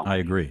as well. I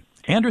agree.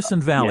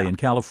 Anderson Valley in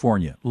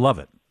California, love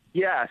it.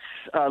 Yes,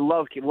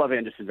 love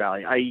Anderson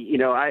Valley.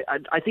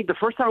 I think the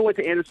first time I went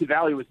to Anderson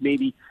Valley was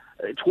maybe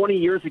 20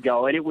 years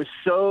ago, and it was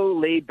so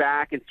laid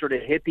back and sort of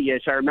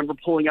hippie-ish. I remember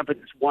pulling up at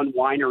this one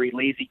winery,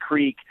 Lazy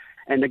Creek,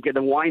 and the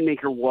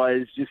winemaker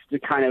was just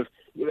kind of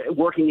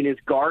working in his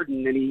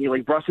garden, and he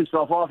brushed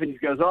himself off, and he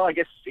goes, "Oh, I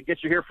guess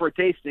you're here for a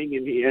tasting."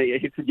 And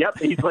he said,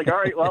 "Yep." And he's like, "All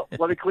right, well,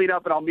 let me clean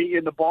up, and I'll meet you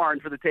in the barn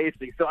for the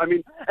tasting." So I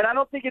mean, and I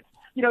don't think it's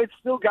it's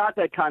still got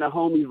that kind of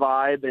homey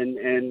vibe,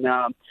 and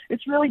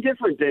it's really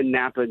different than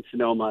Napa and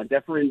Sonoma.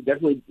 Definitely,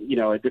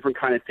 a different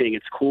kind of thing.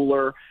 It's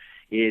cooler.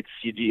 You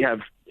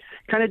have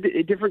kind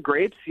of different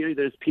grapes.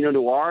 There's Pinot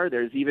Noir.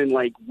 There's even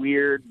like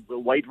weird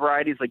white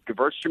varieties like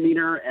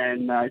Gewürztraminer,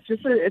 and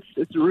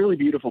it's a really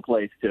beautiful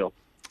place too.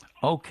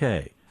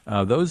 Okay,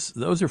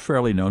 those are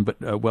fairly known,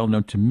 but well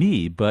known to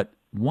me. But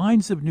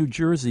wines of New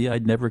Jersey,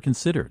 I'd never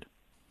considered.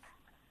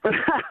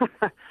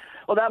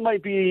 Well, that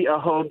might be a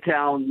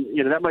hometown.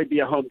 That might be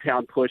a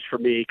hometown push for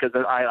me because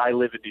I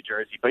live in New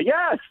Jersey. But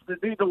yes,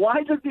 the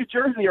wines of New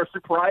Jersey are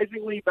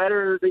surprisingly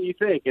better than you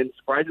think, and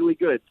surprisingly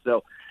good.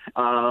 So.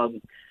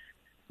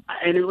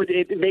 And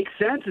it makes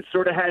sense. It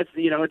sort of has,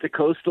 it's a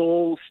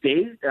coastal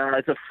state.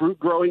 It's a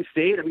fruit-growing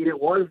state. I mean,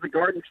 it was the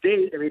Garden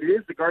State. I mean, it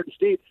is the Garden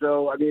State.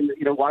 So, I mean,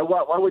 why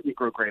wouldn't you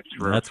grow grapes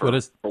for wine? That's what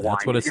it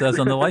says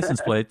on the license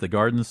plate, the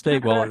Garden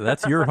State. Well,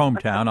 that's your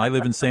hometown. I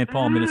live in St.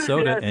 Paul,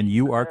 Minnesota, and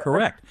you are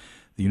correct.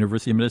 The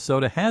University of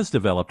Minnesota has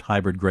developed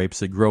hybrid grapes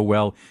that grow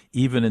well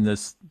even in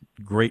this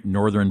great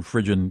northern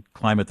frigid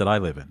climate that I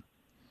live in.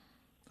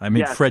 I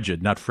mean, yes.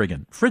 Frigid, not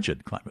friggin'.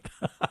 Frigid climate.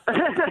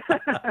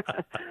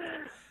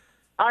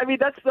 I mean,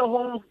 that's the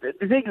whole thing.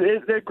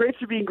 The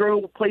grapes are being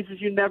grown places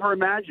you never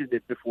imagined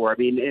it before. I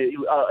mean,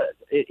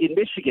 in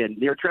Michigan,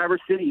 near Traverse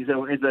City, is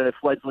a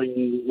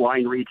fledgling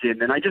wine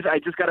region, and I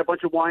just got a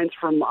bunch of wines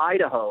from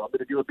Idaho. I'm going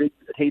to do a big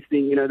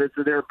tasting.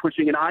 They're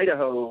pushing an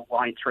Idaho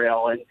wine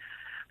trail, and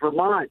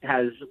Vermont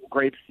has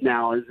grapes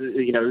now.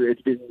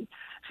 It's been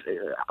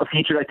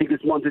featured, I think,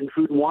 this month in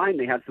Food and Wine.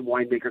 They have some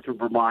winemakers from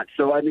Vermont.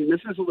 So, I mean,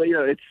 this is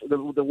it's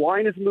the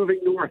wine is moving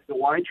north. The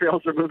wine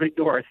trails are moving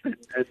north, and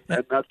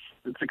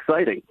it's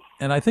exciting.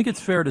 And I think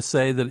it's fair to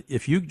say that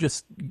if you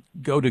just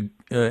go to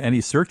any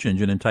search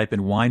engine and type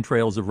in wine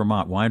trails of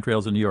Vermont, wine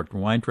trails of New York,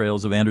 wine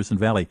trails of Anderson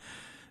Valley,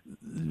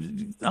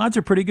 odds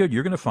are pretty good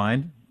you're going to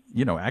find,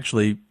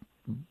 actually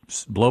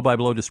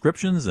blow-by-blow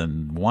descriptions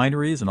and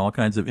wineries and all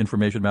kinds of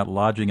information about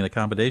lodging and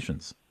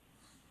accommodations.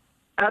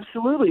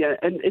 Absolutely,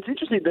 and it's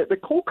interesting that the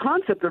whole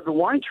concept of the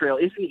wine trail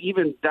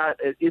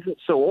isn't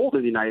so old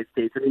in the United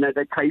States. I mean, that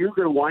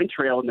Cayuga wine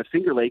trail in the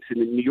Finger Lakes in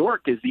New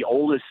York is the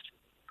oldest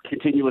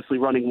continuously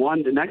running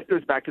one, and that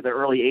goes back to the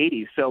early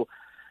 '80s. So,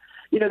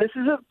 this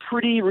is a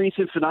pretty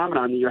recent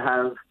phenomenon. You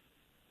have,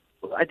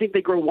 I think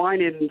they grow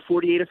wine in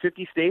 48 or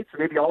 50 states, or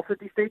maybe all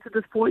 50 states at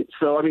this point.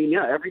 So, I mean,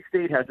 yeah, every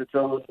state has its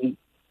own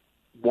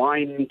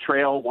wine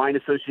trail, wine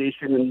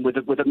association, and with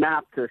a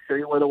map to show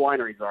you where the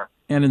wineries are.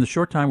 And in the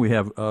short time we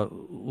have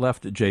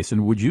left,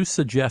 Jason, would you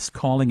suggest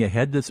calling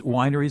ahead this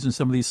wineries in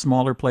some of these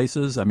smaller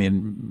places? I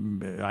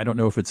mean, I don't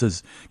know if it's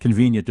as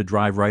convenient to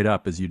drive right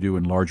up as you do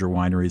in larger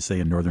wineries, say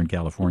in Northern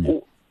California.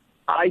 Well,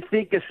 I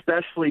think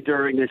especially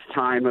during this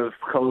time of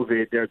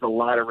COVID, there's a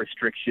lot of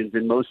restrictions,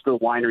 and most of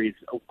the wineries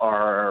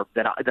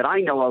that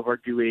I know of are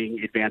doing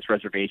advanced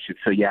reservations.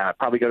 So, yeah,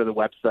 probably go to the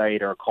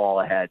website or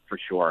call ahead for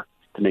sure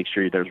to make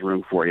sure there's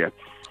room for you.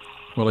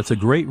 Well, it's a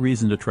great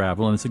reason to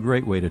travel, and it's a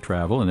great way to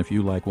travel. And if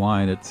you like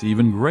wine, it's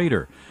even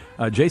greater.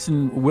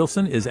 Jason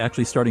Wilson is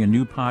actually starting a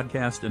new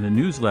podcast and a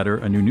new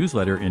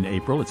newsletter in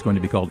April. It's going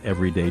to be called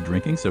Everyday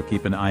Drinking, so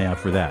keep an eye out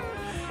for that.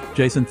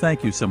 Jason,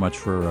 thank you so much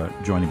for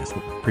joining us.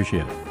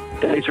 Appreciate it.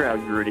 Thanks for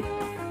having me, Rudy.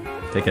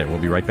 Take care. We'll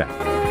be right back.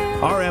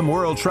 RM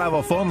World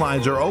Travel phone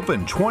lines are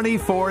open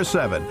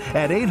 24/7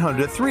 at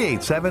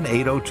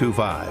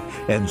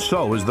 800-387-8025. And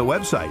so is the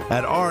website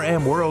at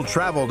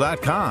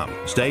rmworldtravel.com.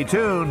 Stay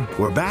tuned.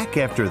 We're back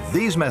after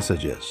these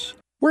messages.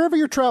 Wherever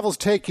your travels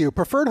take you,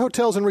 Preferred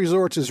Hotels and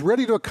Resorts is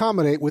ready to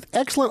accommodate with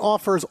excellent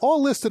offers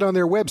all listed on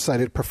their website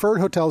at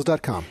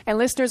preferredhotels.com. And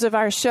listeners of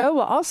our show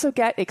will also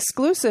get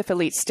exclusive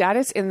elite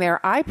status in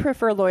their I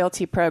Prefer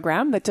loyalty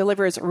program that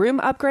delivers room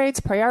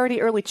upgrades,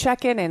 priority early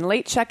check-in and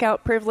late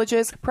checkout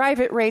privileges,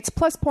 private rates,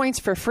 plus points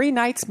for free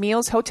nights,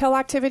 meals, hotel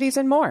activities,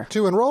 and more.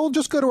 To enroll,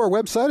 just go to our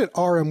website at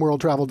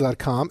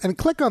rmworldtravel.com and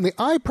click on the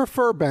I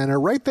Prefer banner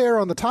right there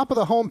on the top of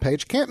the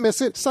homepage. Can't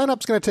miss it.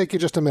 Sign-up's going to take you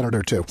just a minute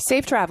or two.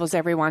 Safe travels,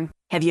 everyone.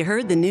 Have you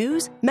heard the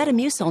news?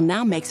 Metamucil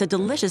now makes a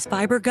delicious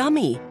fiber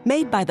gummy.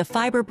 Made by the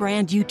fiber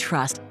brand you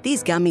trust,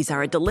 these gummies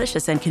are a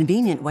delicious and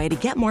convenient way to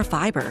get more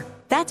fiber.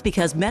 That's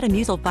because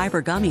Metamucil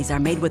fiber gummies are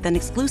made with an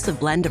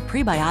exclusive blend of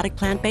prebiotic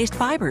plant-based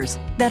fibers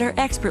that are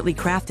expertly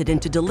crafted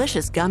into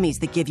delicious gummies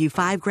that give you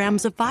 5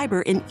 grams of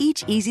fiber in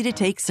each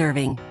easy-to-take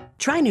serving.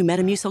 Try new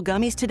Metamucil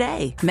gummies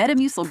today.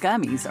 Metamucil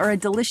gummies are a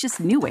delicious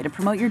new way to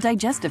promote your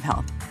digestive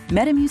health.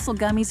 Metamucil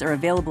gummies are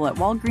available at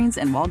Walgreens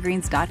and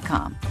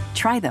Walgreens.com.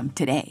 Try them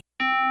today.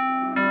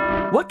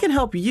 What can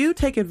help you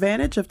take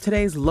advantage of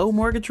today's low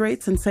mortgage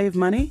rates and save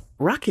money?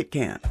 Rocket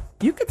can.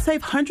 You could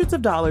save hundreds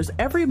of dollars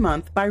every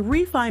month by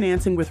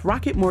refinancing with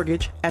Rocket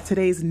Mortgage at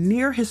today's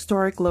near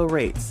historic low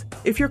rates.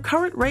 If your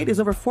current rate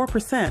is over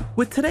 4%,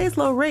 with today's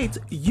low rates,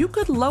 you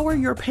could lower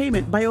your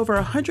payment by over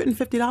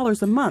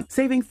 $150 a month,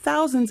 saving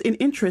thousands in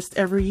interest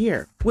every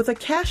year. With a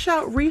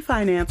cash-out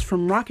refinance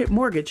from Rocket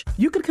Mortgage,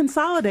 you could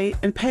consolidate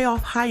and pay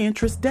off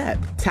high-interest debt,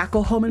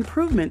 tackle home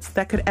improvements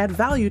that could add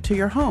value to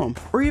your home,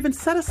 or even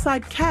set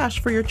aside cash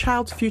for your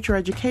child's future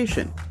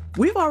education.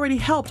 We've already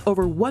helped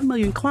over 1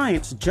 million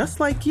clients just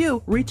like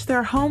you reach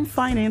their home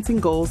financing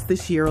goals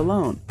this year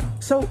alone.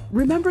 So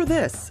remember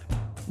this.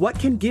 What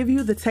can give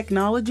you the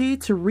technology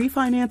to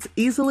refinance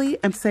easily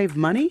and save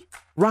money?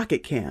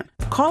 Rocket can.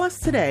 Call us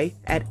today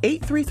at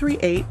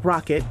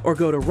 8338-ROCKET or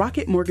go to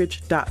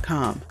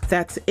rocketmortgage.com.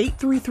 That's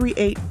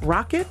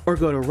 8338-ROCKET or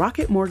go to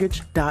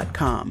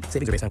rocketmortgage.com.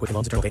 Savings are based on quick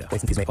loans, internal data.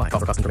 Points and fees may apply. Call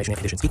for cost information and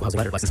conditions. Equal housing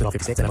letter. License in all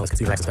 50 states. NMLS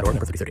Consumer Access.org.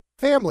 Number 3030.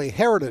 Family,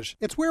 heritage.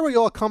 It's where we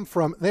all come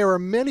from. There are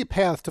many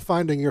paths to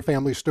finding your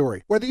family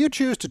story. Whether you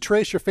choose to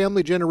trace your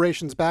family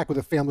generations back with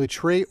a family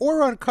tree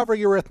or uncover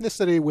your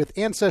ethnicity with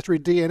Ancestry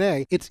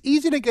DNA, it's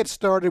easy to get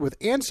started with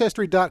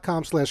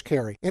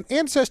Ancestry.com/Carrie. An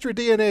Ancestry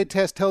DNA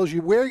test tells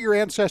you where your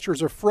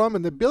ancestors are from,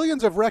 and the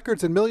billions of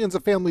records and millions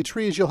of family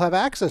trees you'll have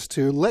access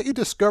to let you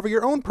discover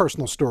your own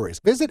personal stories.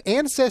 Visit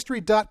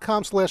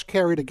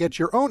Ancestry.com/Carrie to get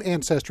your own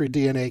Ancestry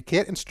DNA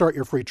kit and start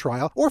your free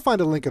trial, or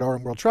find a link at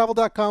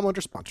rmworldtravel.com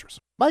under sponsors.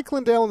 Mike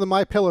Lindell and the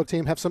MyPillow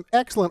team have some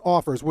excellent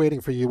offers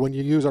waiting for you when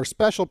you use our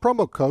special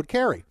promo code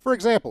CARRY. For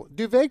example,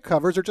 duvet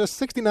covers are just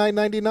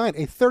 $69.99,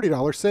 a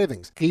 $30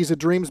 savings. Giza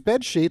Dreams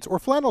bed sheets or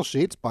flannel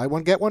sheets, buy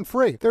one, get one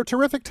free. Their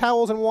terrific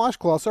towels and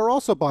washcloths are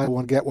also buy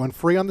one, get one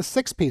free on the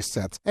 6-piece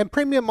sets. And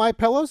premium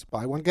MyPillows,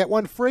 buy one, get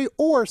one free,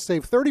 or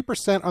save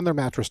 30% on their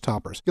mattress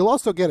toppers. You'll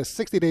also get a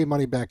 60-day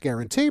money-back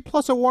guarantee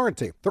plus a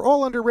warranty. They're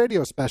all under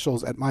radio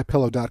specials at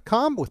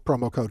MyPillow.com with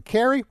promo code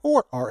CARRY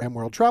or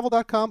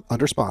rmworldtravel.com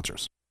under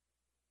sponsors.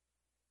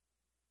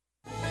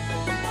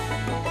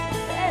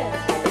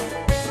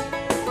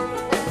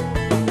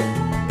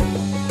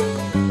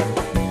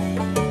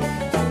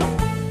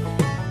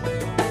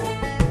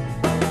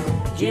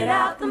 Get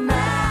out the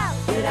map,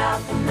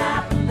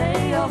 and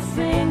lay your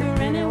finger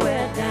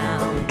anywhere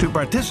down. To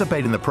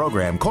participate in the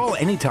program, call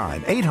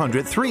anytime,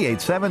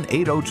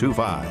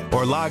 800-387-8025,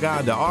 or log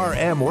on to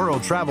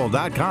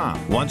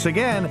rmworldtravel.com. Once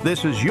again,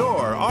 this is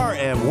your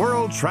RM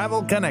World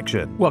Travel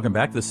Connection. Welcome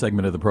back. This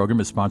segment of the program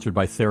is sponsored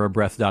by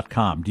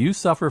TheraBreath.com. Do you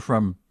suffer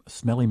from a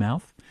smelly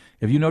mouth?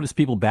 Have you noticed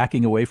people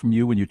backing away from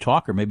you when you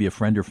talk, or maybe a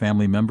friend or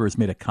family member has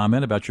made a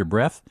comment about your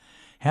breath?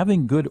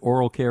 Having good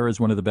oral care is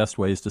one of the best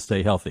ways to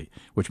stay healthy,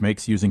 which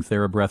makes using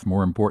TheraBreath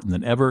more important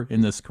than ever in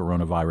this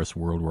coronavirus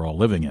world we're all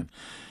living in.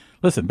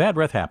 Listen, bad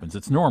breath happens.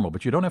 It's normal,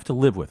 but you don't have to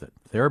live with it.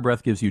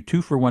 TheraBreath gives you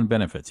 2-for-1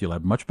 benefits. You'll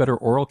have much better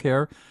oral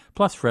care,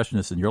 plus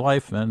freshness in your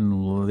life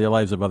and the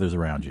lives of others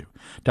around you.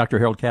 Dr.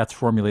 Harold Katz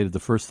formulated the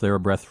first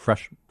TheraBreath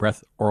Fresh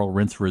Breath Oral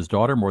Rinse for his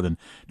daughter more than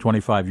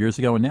 25 years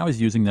ago, and now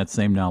he's using that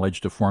same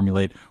knowledge to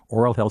formulate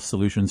oral health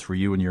solutions for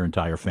you and your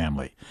entire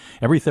family.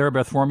 Every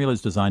TheraBreath formula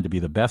is designed to be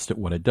the best at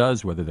what it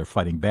does, whether they're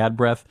fighting bad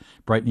breath,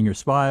 brightening your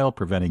smile,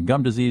 preventing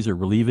gum disease, or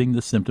relieving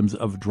the symptoms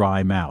of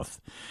dry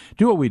mouth.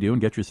 Do what we do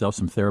and get yourself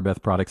some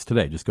TheraBreath products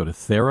today. Just go to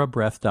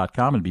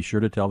TheraBreath.com and be sure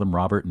to tell them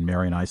Robert and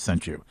Mary and I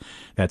sent you.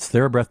 That's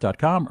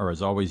TheraBreath.com, or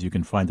as always, you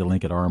can find a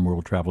link at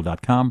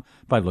rmworldtravel.com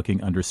by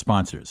looking under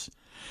sponsors.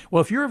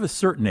 Well, if you're of a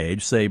certain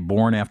age, say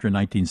born after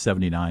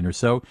 1979 or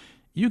so,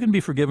 you can be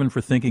forgiven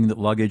for thinking that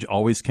luggage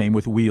always came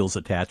with wheels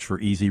attached for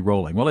easy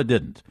rolling. Well, it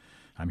didn't.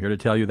 I'm here to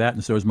tell you that,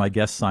 and so is my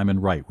guest,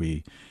 Simon Wright.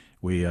 We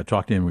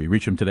talked to him. We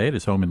reached him today at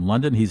his home in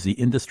London. He's the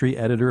industry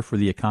editor for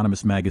The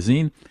Economist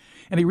magazine,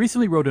 and he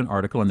recently wrote an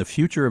article on the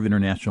future of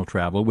international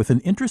travel with an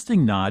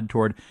interesting nod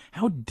toward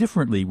how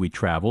differently we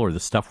travel, or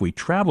the stuff we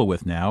travel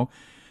with now,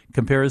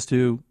 compares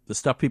to the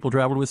stuff people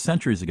traveled with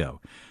centuries ago.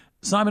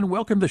 Simon,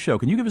 welcome to the show.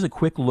 Can you give us a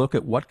quick look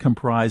at what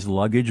comprised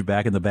luggage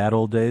back in the bad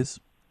old days?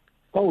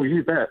 Oh,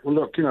 you bet. Well,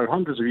 look,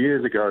 hundreds of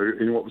years ago,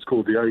 in what was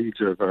called the age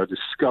of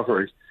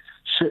discovery,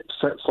 ships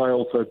set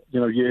sail for,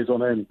 years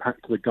on end,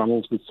 packed to the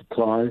gunwales with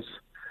supplies.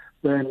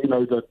 Then,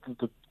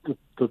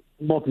 the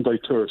modern-day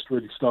tourist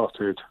really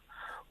started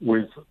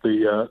with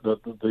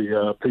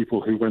the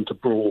people who went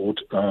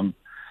abroad,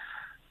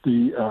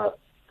 the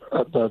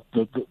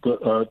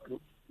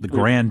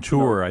Grand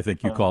Tour, I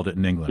think you called it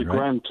in England,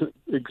 right?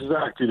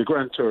 Exactly, the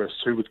Grand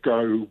Tourists who would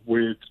go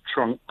with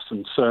trunks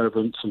and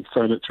servants and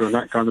furniture and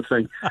that kind of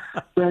thing.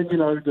 Then,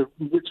 the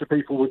richer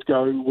people would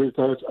go with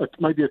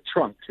maybe a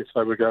trunk if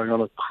they were going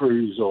on a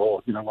cruise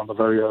or, one of the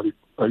very early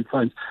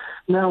planes.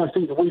 Now I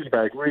think the wheelie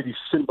bag really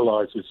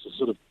symbolises the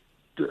sort of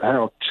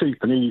how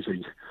cheap and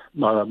easy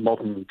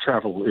modern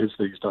travel is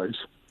these days.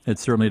 It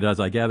certainly does.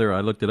 I gather,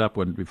 I looked it up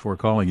before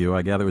calling you,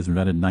 I gather it was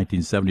invented in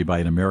 1970 by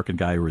an American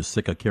guy who was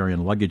sick of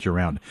carrying luggage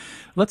around.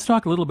 Let's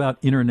talk a little about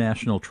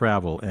international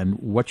travel and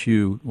what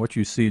you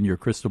see in your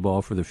crystal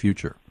ball for the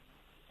future.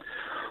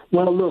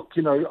 Well, look,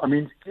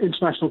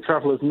 international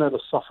travel has never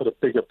suffered a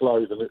bigger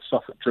blow than it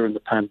suffered during the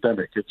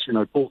pandemic. It's,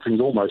 brought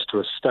things almost to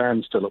a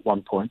standstill at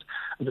one point,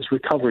 and it's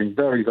recovering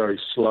very, very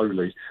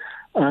slowly.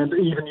 And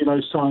even,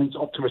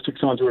 optimistic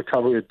signs of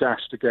recovery are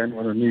dashed again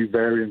when a new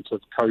variant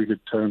of COVID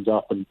turns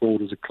up and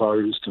borders are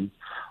closed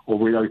or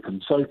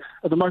reopened. So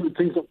at the moment,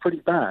 things look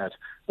pretty bad.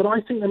 But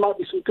I think there might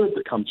be some good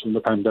that comes from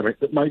the pandemic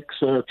that makes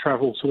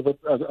travel sort of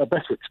a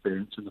better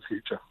experience in the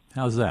future.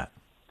 How's that?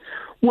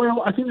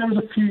 Well, I think there's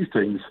a few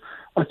things.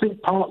 I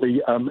think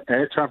partly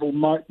air travel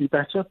might be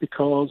better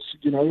because,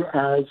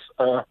 as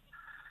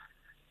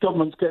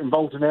governments get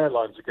involved in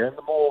airlines again,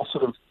 the more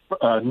sort of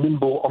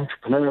nimble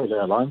entrepreneurial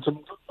airlines, and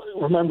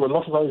remember, a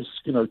lot of those,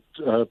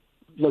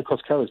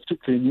 low-cost carriers,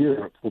 particularly in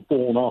Europe, were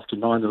born after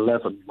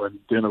 9/11 when,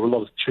 a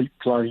lot of cheap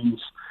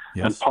planes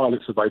and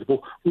pilots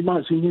available. We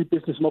might see new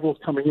business models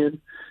coming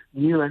in,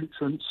 new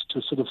entrants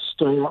to sort of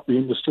stir up the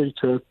industry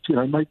to,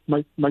 make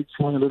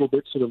flying a little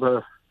bit sort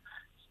of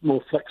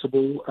more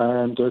flexible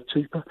and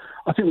cheaper.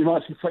 I think we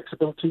might see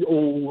flexibility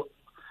all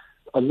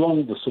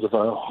along the sort of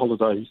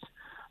holiday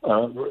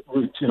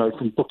route,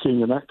 from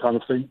booking and that kind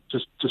of thing,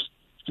 just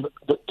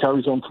that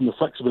carries on from the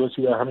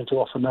flexibility they're having to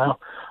offer now.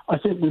 I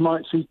think we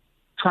might see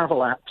travel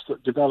apps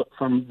that develop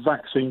from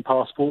vaccine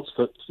passports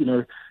that,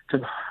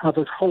 can have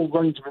a whole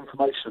range of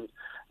information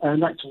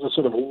and act as a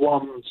sort of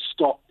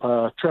one-stop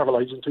travel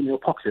agent in your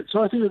pocket.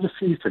 So I think there's a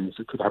few things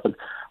that could happen.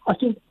 I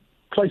think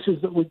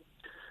places that we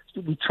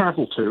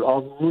travel to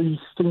are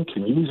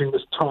rethinking, using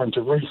this time to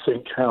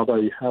rethink how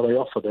they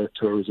offer their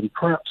tourism.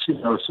 Perhaps,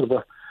 sort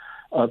of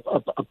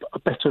a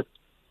better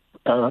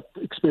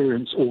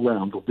experience all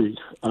round will be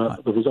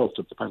the result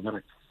of the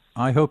pandemic.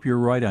 I hope you're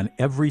right on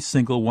every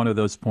single one of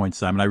those points,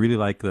 Simon. I really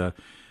like the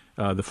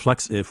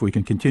flex. If we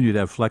can continue to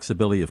have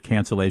flexibility of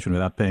cancellation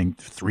without paying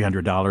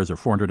 $300 or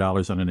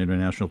 $400 on an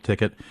international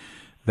ticket,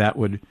 that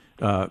would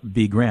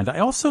be grand. I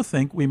also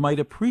think we might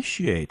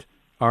appreciate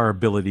our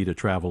ability to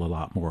travel a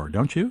lot more,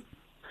 don't you?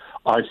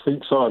 I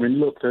think so. I mean,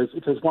 look,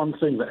 if there's one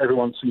thing that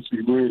everyone seems to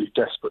be really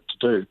desperate to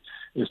do,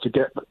 is to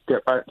get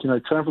back,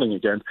 travelling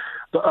again.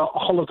 The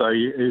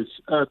holiday is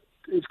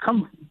it's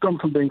gone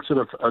from being sort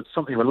of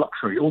something of a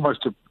luxury,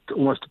 almost to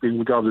being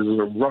regarded as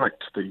a right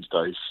these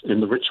days in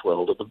the rich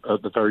world,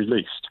 at the very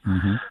least.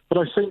 Mm-hmm. But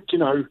I think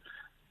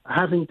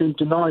having been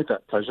denied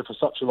that pleasure for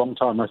such a long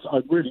time, I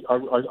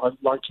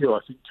like you. I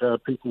think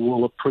people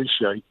will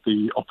appreciate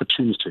the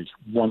opportunity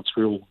once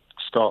we all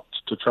start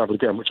to travel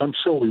again, which I'm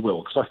sure we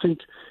will, because I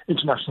think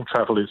international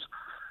travel is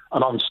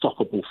an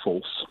unstoppable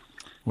force.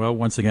 Well,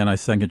 once again, I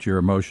second your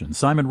emotion.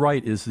 Simon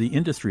Wright is the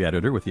industry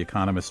editor with The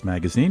Economist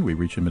magazine. We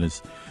reach him at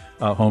his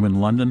home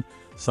in London.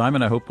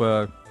 Simon, I hope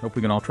we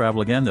can all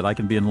travel again, that I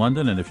can be in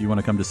London, and if you want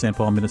to come to St.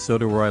 Paul,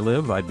 Minnesota, where I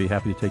live, I'd be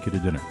happy to take you to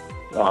dinner.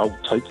 I'll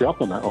take you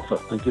up on that offer.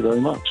 Thank you very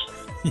much.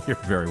 You're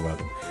very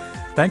welcome.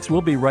 Thanks.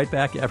 We'll be right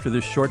back after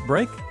this short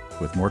break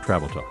with more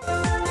Travel Talk.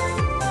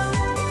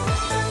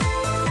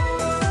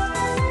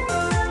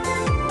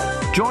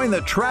 Join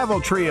the Travel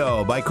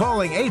Trio by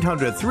calling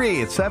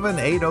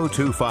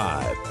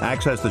 800-387-8025.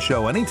 Access the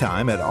show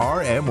anytime at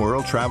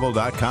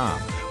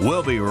rmworldtravel.com.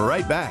 We'll be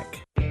right back.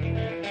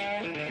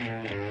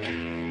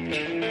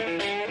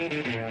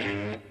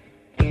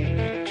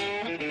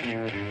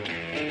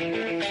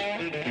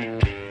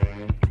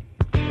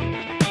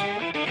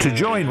 To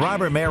join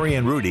Robert, Mary,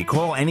 and Rudy,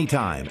 call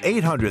anytime,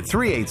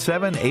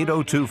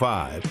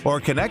 800-387-8025, or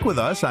connect with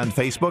us on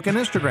Facebook and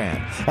Instagram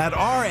at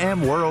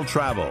RM World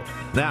Travel.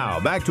 Now,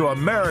 back to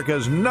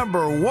America's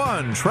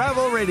 #1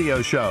 travel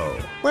radio show.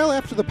 Well,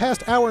 after the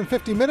past hour and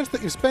 50 minutes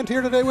that you spent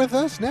here today with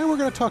us, now we're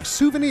going to talk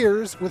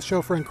souvenirs with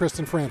show friend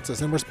Kristen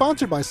Francis, and we're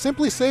sponsored by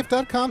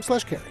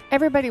SimplySafe.com/carry.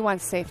 Everybody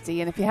wants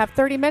safety, and if you have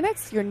 30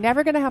 minutes, you're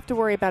never going to have to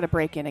worry about a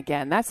break-in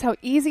again. That's how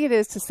easy it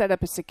is to set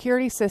up a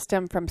security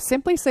system from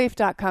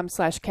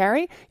SimplySafe.com/carry.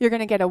 Carrie. You're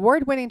going to get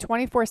award-winning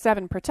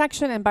 24/7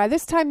 protection, and by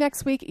this time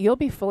next week, you'll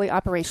be fully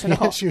operational.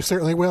 Yes, you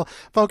certainly will,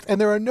 folks. And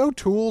there are no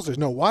tools, there's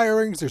no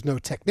wirings, there's no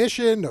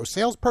technician, no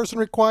salesperson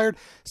required.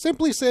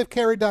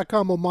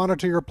 SimplySafeCarry.com will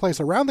monitor your place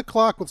around the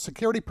clock with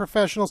security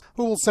professionals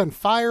who will send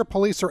fire,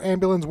 police, or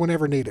ambulance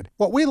whenever needed.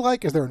 What we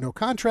like is there are no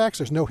contracts,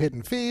 there's no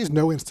hidden fees,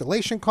 no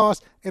installation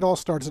costs. It all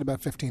starts at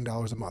about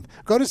 $15 a month.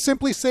 Go to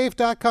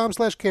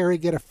SimplySafe.com/carry,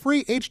 get a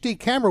free HD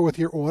camera with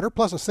your order,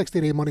 plus a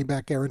 60-day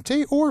money-back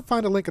guarantee, or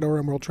find a link at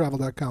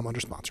rmworldtravel.com under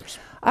sponsors.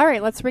 All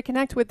right, let's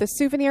reconnect with the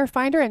souvenir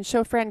finder and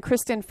show friend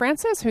Kristen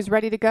Francis, who's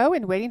ready to go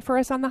and waiting for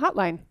us on the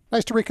hotline.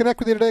 Nice to reconnect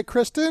with you today,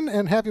 Kristen,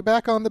 and have you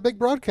back on the big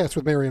broadcast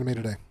with Mary and me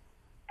today.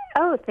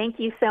 Oh, thank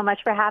you so much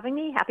for having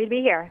me. Happy to be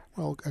here.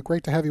 Well,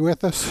 great to have you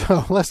with us.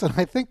 So, listen,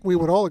 I think we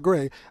would all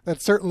agree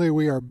that certainly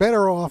we are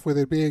better off with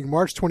it being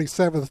March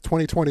 27th,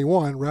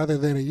 2021, rather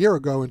than a year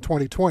ago in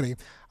 2020.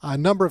 A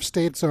number of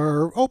states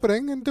are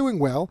opening and doing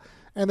well,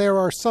 and there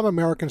are some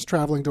Americans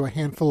traveling to a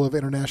handful of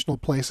international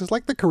places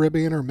like the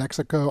Caribbean or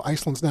Mexico.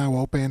 Iceland's now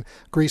open.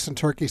 Greece and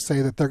Turkey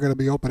say that they're going to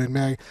be open in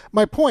May.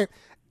 My point,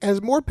 as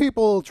more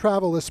people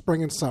travel this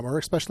spring and summer,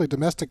 especially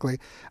domestically,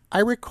 I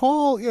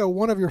recall,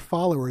 one of your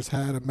followers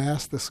had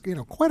amassed this,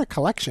 quite a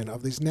collection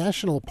of these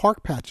national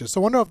park patches.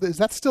 So I wonder is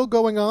that still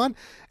going on?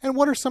 And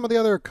what are some of the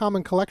other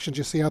common collections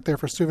you see out there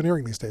for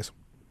souveniring these days?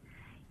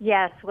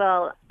 Yes,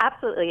 well,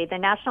 absolutely. The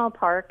national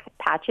park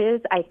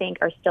patches, I think,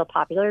 are still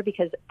popular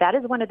because that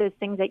is one of those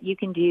things that you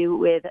can do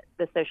with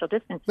the social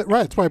distancing.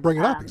 Right, that's why I bring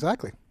it up,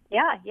 exactly.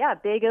 Yeah,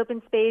 big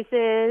open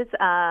spaces.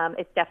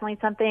 It's definitely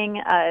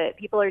something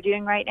people are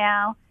doing right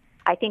now.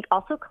 I think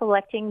also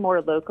collecting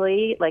more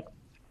locally, like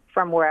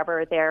from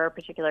wherever their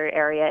particular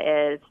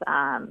area is,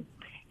 and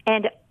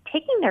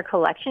taking their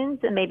collections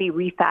and maybe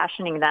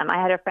refashioning them.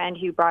 I had a friend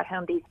who brought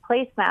home these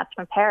placemats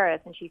from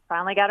Paris, and she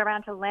finally got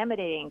around to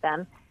laminating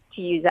them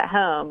to use at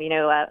home.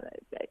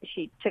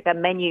 She took a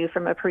menu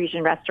from a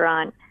Parisian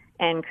restaurant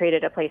and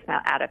created a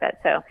placemat out of it.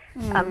 So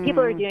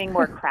people are doing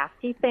more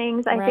crafty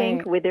things, I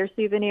think, with their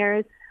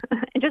souvenirs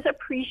and just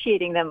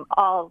appreciating them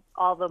all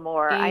the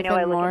more. I know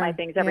I look at my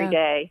things every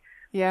day.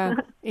 Yeah,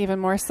 even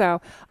more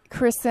so.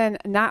 Kristen,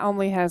 not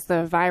only has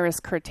the virus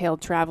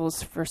curtailed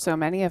travels for so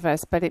many of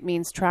us, but it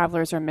means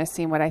travelers are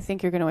missing what I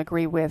think you're going to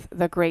agree with,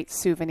 the great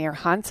souvenir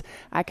hunt.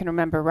 I can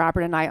remember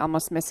Robert and I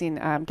almost missing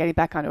getting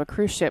back onto a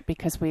cruise ship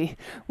because we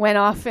went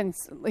off and,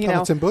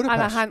 on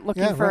a hunt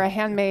looking for a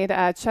handmade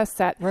chess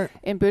set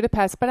in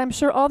Budapest. But I'm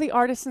sure all the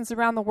artisans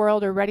around the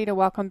world are ready to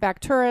welcome back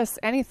tourists.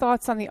 Any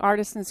thoughts on the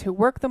artisans who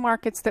work the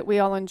markets that we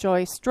all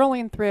enjoy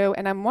strolling through?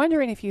 And I'm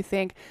wondering if you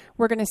think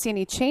we're going to see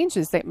any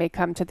changes that may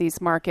come to these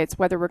markets,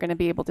 whether we're going to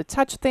be able to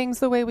touch things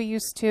the way we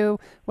used to.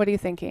 What are you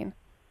thinking?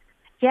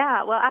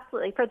 Yeah, well,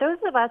 absolutely. For those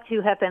of us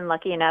who have been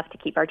lucky enough to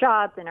keep our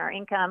jobs and our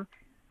income,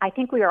 I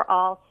think we are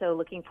also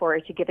looking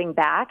forward to giving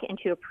back and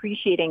to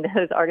appreciating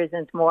those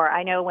artisans more.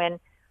 I know when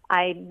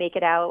I make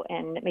it out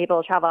and maybe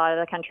I'll travel out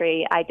of the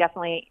country, I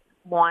definitely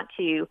want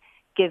to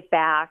give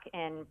back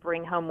and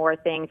bring home more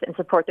things and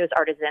support those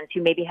artisans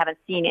who maybe haven't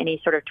seen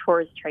any sort of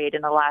tourist trade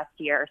in the last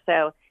year.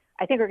 So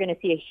I think we're going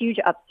to see a huge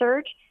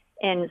upsurge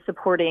in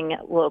supporting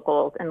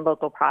locals and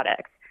local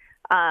products.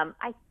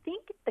 I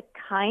think the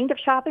kind of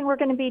shopping we're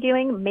going to be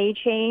doing may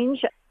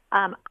change.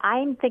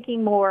 I'm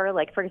thinking more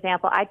like, for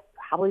example, I'd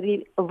probably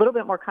be a little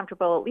bit more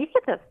comfortable, at least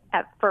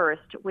at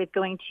first, with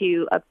going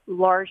to a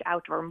large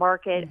outdoor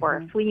market or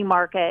a flea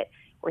market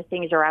where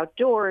things are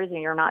outdoors and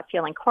you're not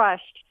feeling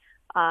crushed.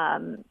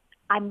 I'm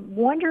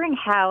wondering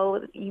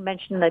how you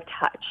mentioned the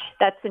touch.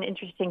 That's an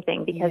interesting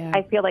thing because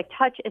I feel like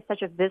touch is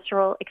such a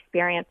visceral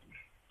experience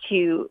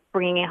to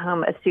bringing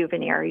home a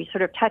souvenir. You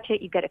sort of touch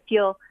it, you get a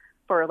feel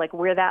for like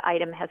where that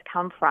item has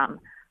come from.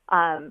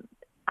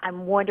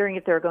 I'm wondering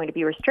if there are going to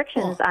be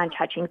restrictions on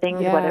touching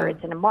things, whether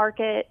it's in a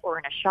market or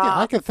in a shop. Yeah,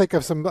 I can think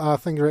of some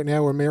things right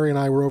now where Mary and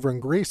I were over in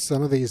Greece,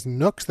 some of these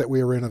nooks that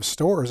we were in of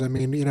stores. I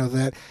mean,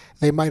 that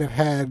they might have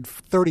had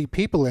 30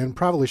 people in,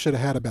 probably should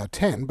have had about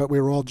 10, but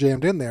we were all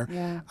jammed in there.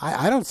 Yeah.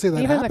 I don't see that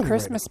even happening the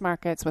Christmas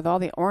markets with all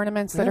the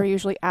ornaments that are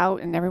usually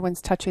out and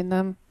everyone's touching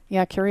them.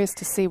 Yeah, curious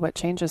to see what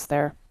changes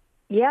there.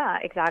 Yeah,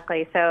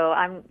 exactly. So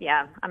I'm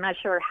not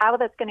sure how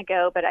that's going to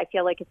go, but I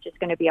feel like it's just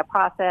going to be a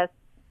process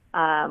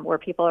where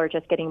people are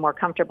just getting more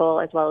comfortable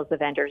as well as the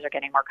vendors are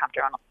getting more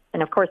comfortable.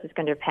 And of course, it's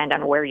going to depend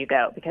on where you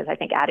go because I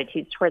think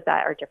attitudes towards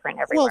that are different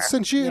everywhere. Well,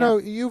 since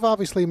you've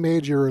obviously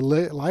made your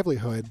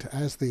livelihood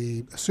as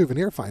the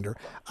souvenir finder,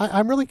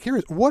 I'm really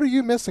curious, what are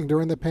you missing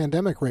during the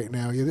pandemic right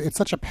now? It's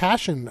such a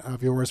passion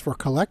of yours for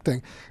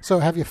collecting. So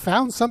have you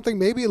found something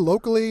maybe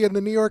locally in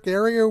the New York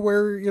area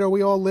where,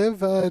 we all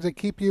live to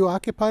keep you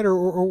occupied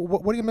or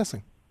what are you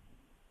missing?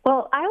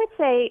 Well, I would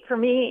say for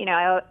me,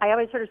 I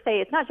always sort of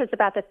say it's not just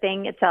about the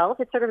thing itself.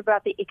 It's sort of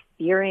about the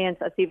experience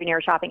of souvenir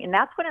shopping. And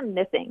that's what I'm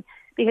missing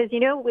because,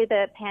 with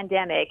a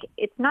pandemic,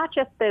 it's not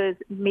just those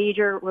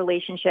major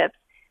relationships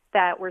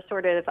that we're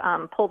sort of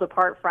pulled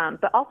apart from,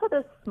 but also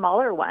those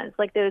smaller ones,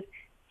 like those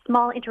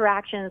small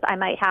interactions I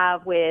might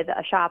have with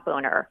a shop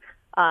owner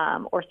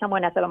or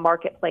someone at the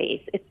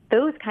marketplace. It's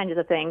those kinds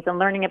of things and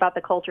learning about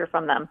the culture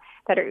from them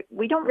that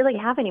we don't really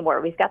have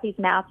anymore. We've got these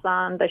masks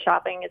on. The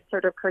shopping is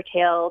sort of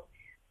curtailed.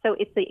 So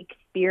it's the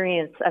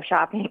experience of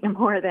shopping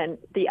more than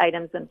the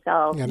items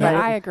themselves. Yeah,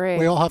 I agree.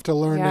 We all have to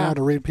learn now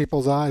to read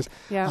people's eyes.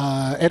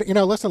 Yeah.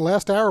 And, listen,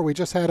 last hour we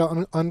just had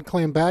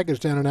Unclaimed Baggage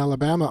down in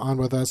Alabama on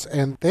with us,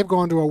 and they've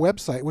gone to a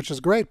website, which is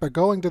great, but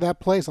going to that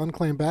place,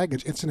 Unclaimed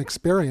Baggage, it's an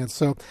experience.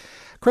 So,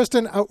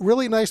 Kristen,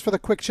 really nice for the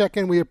quick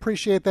check-in. We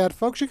appreciate that.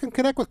 Folks, you can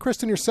connect with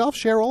Kristen yourself,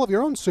 share all of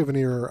your own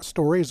souvenir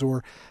stories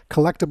or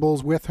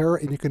collectibles with her,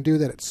 and you can do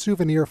that at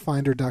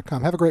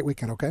souvenirfinder.com. Have a great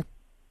weekend, okay?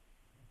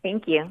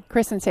 Thank you.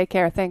 Kristen, take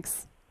care.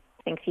 Thanks.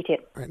 Thanks, you too.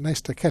 All right,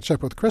 nice to catch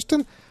up with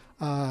Kristen.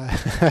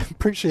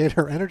 Appreciate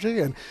her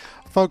energy. And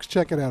folks,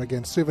 check it out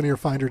again,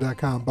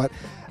 souvenirfinder.com. But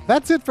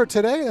that's it for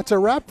today. That's a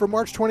wrap for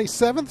March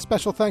 27th.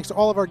 Special thanks to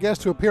all of our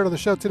guests who appeared on the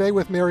show today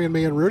with Mary and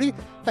me and Rudy.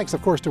 Thanks,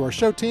 of course, to our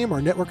show team,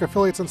 our network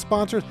affiliates and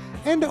sponsors,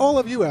 and to all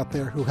of you out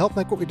there who help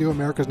make what we do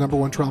America's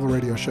 #1 travel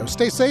radio show.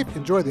 Stay safe.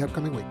 Enjoy the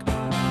upcoming week.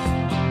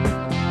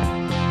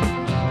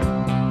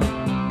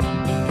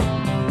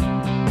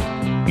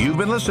 You've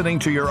been listening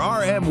to your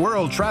RM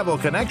World Travel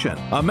Connection,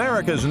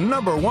 America's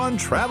 #1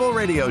 travel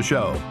radio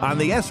show on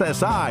the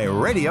SSI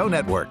Radio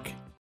Network.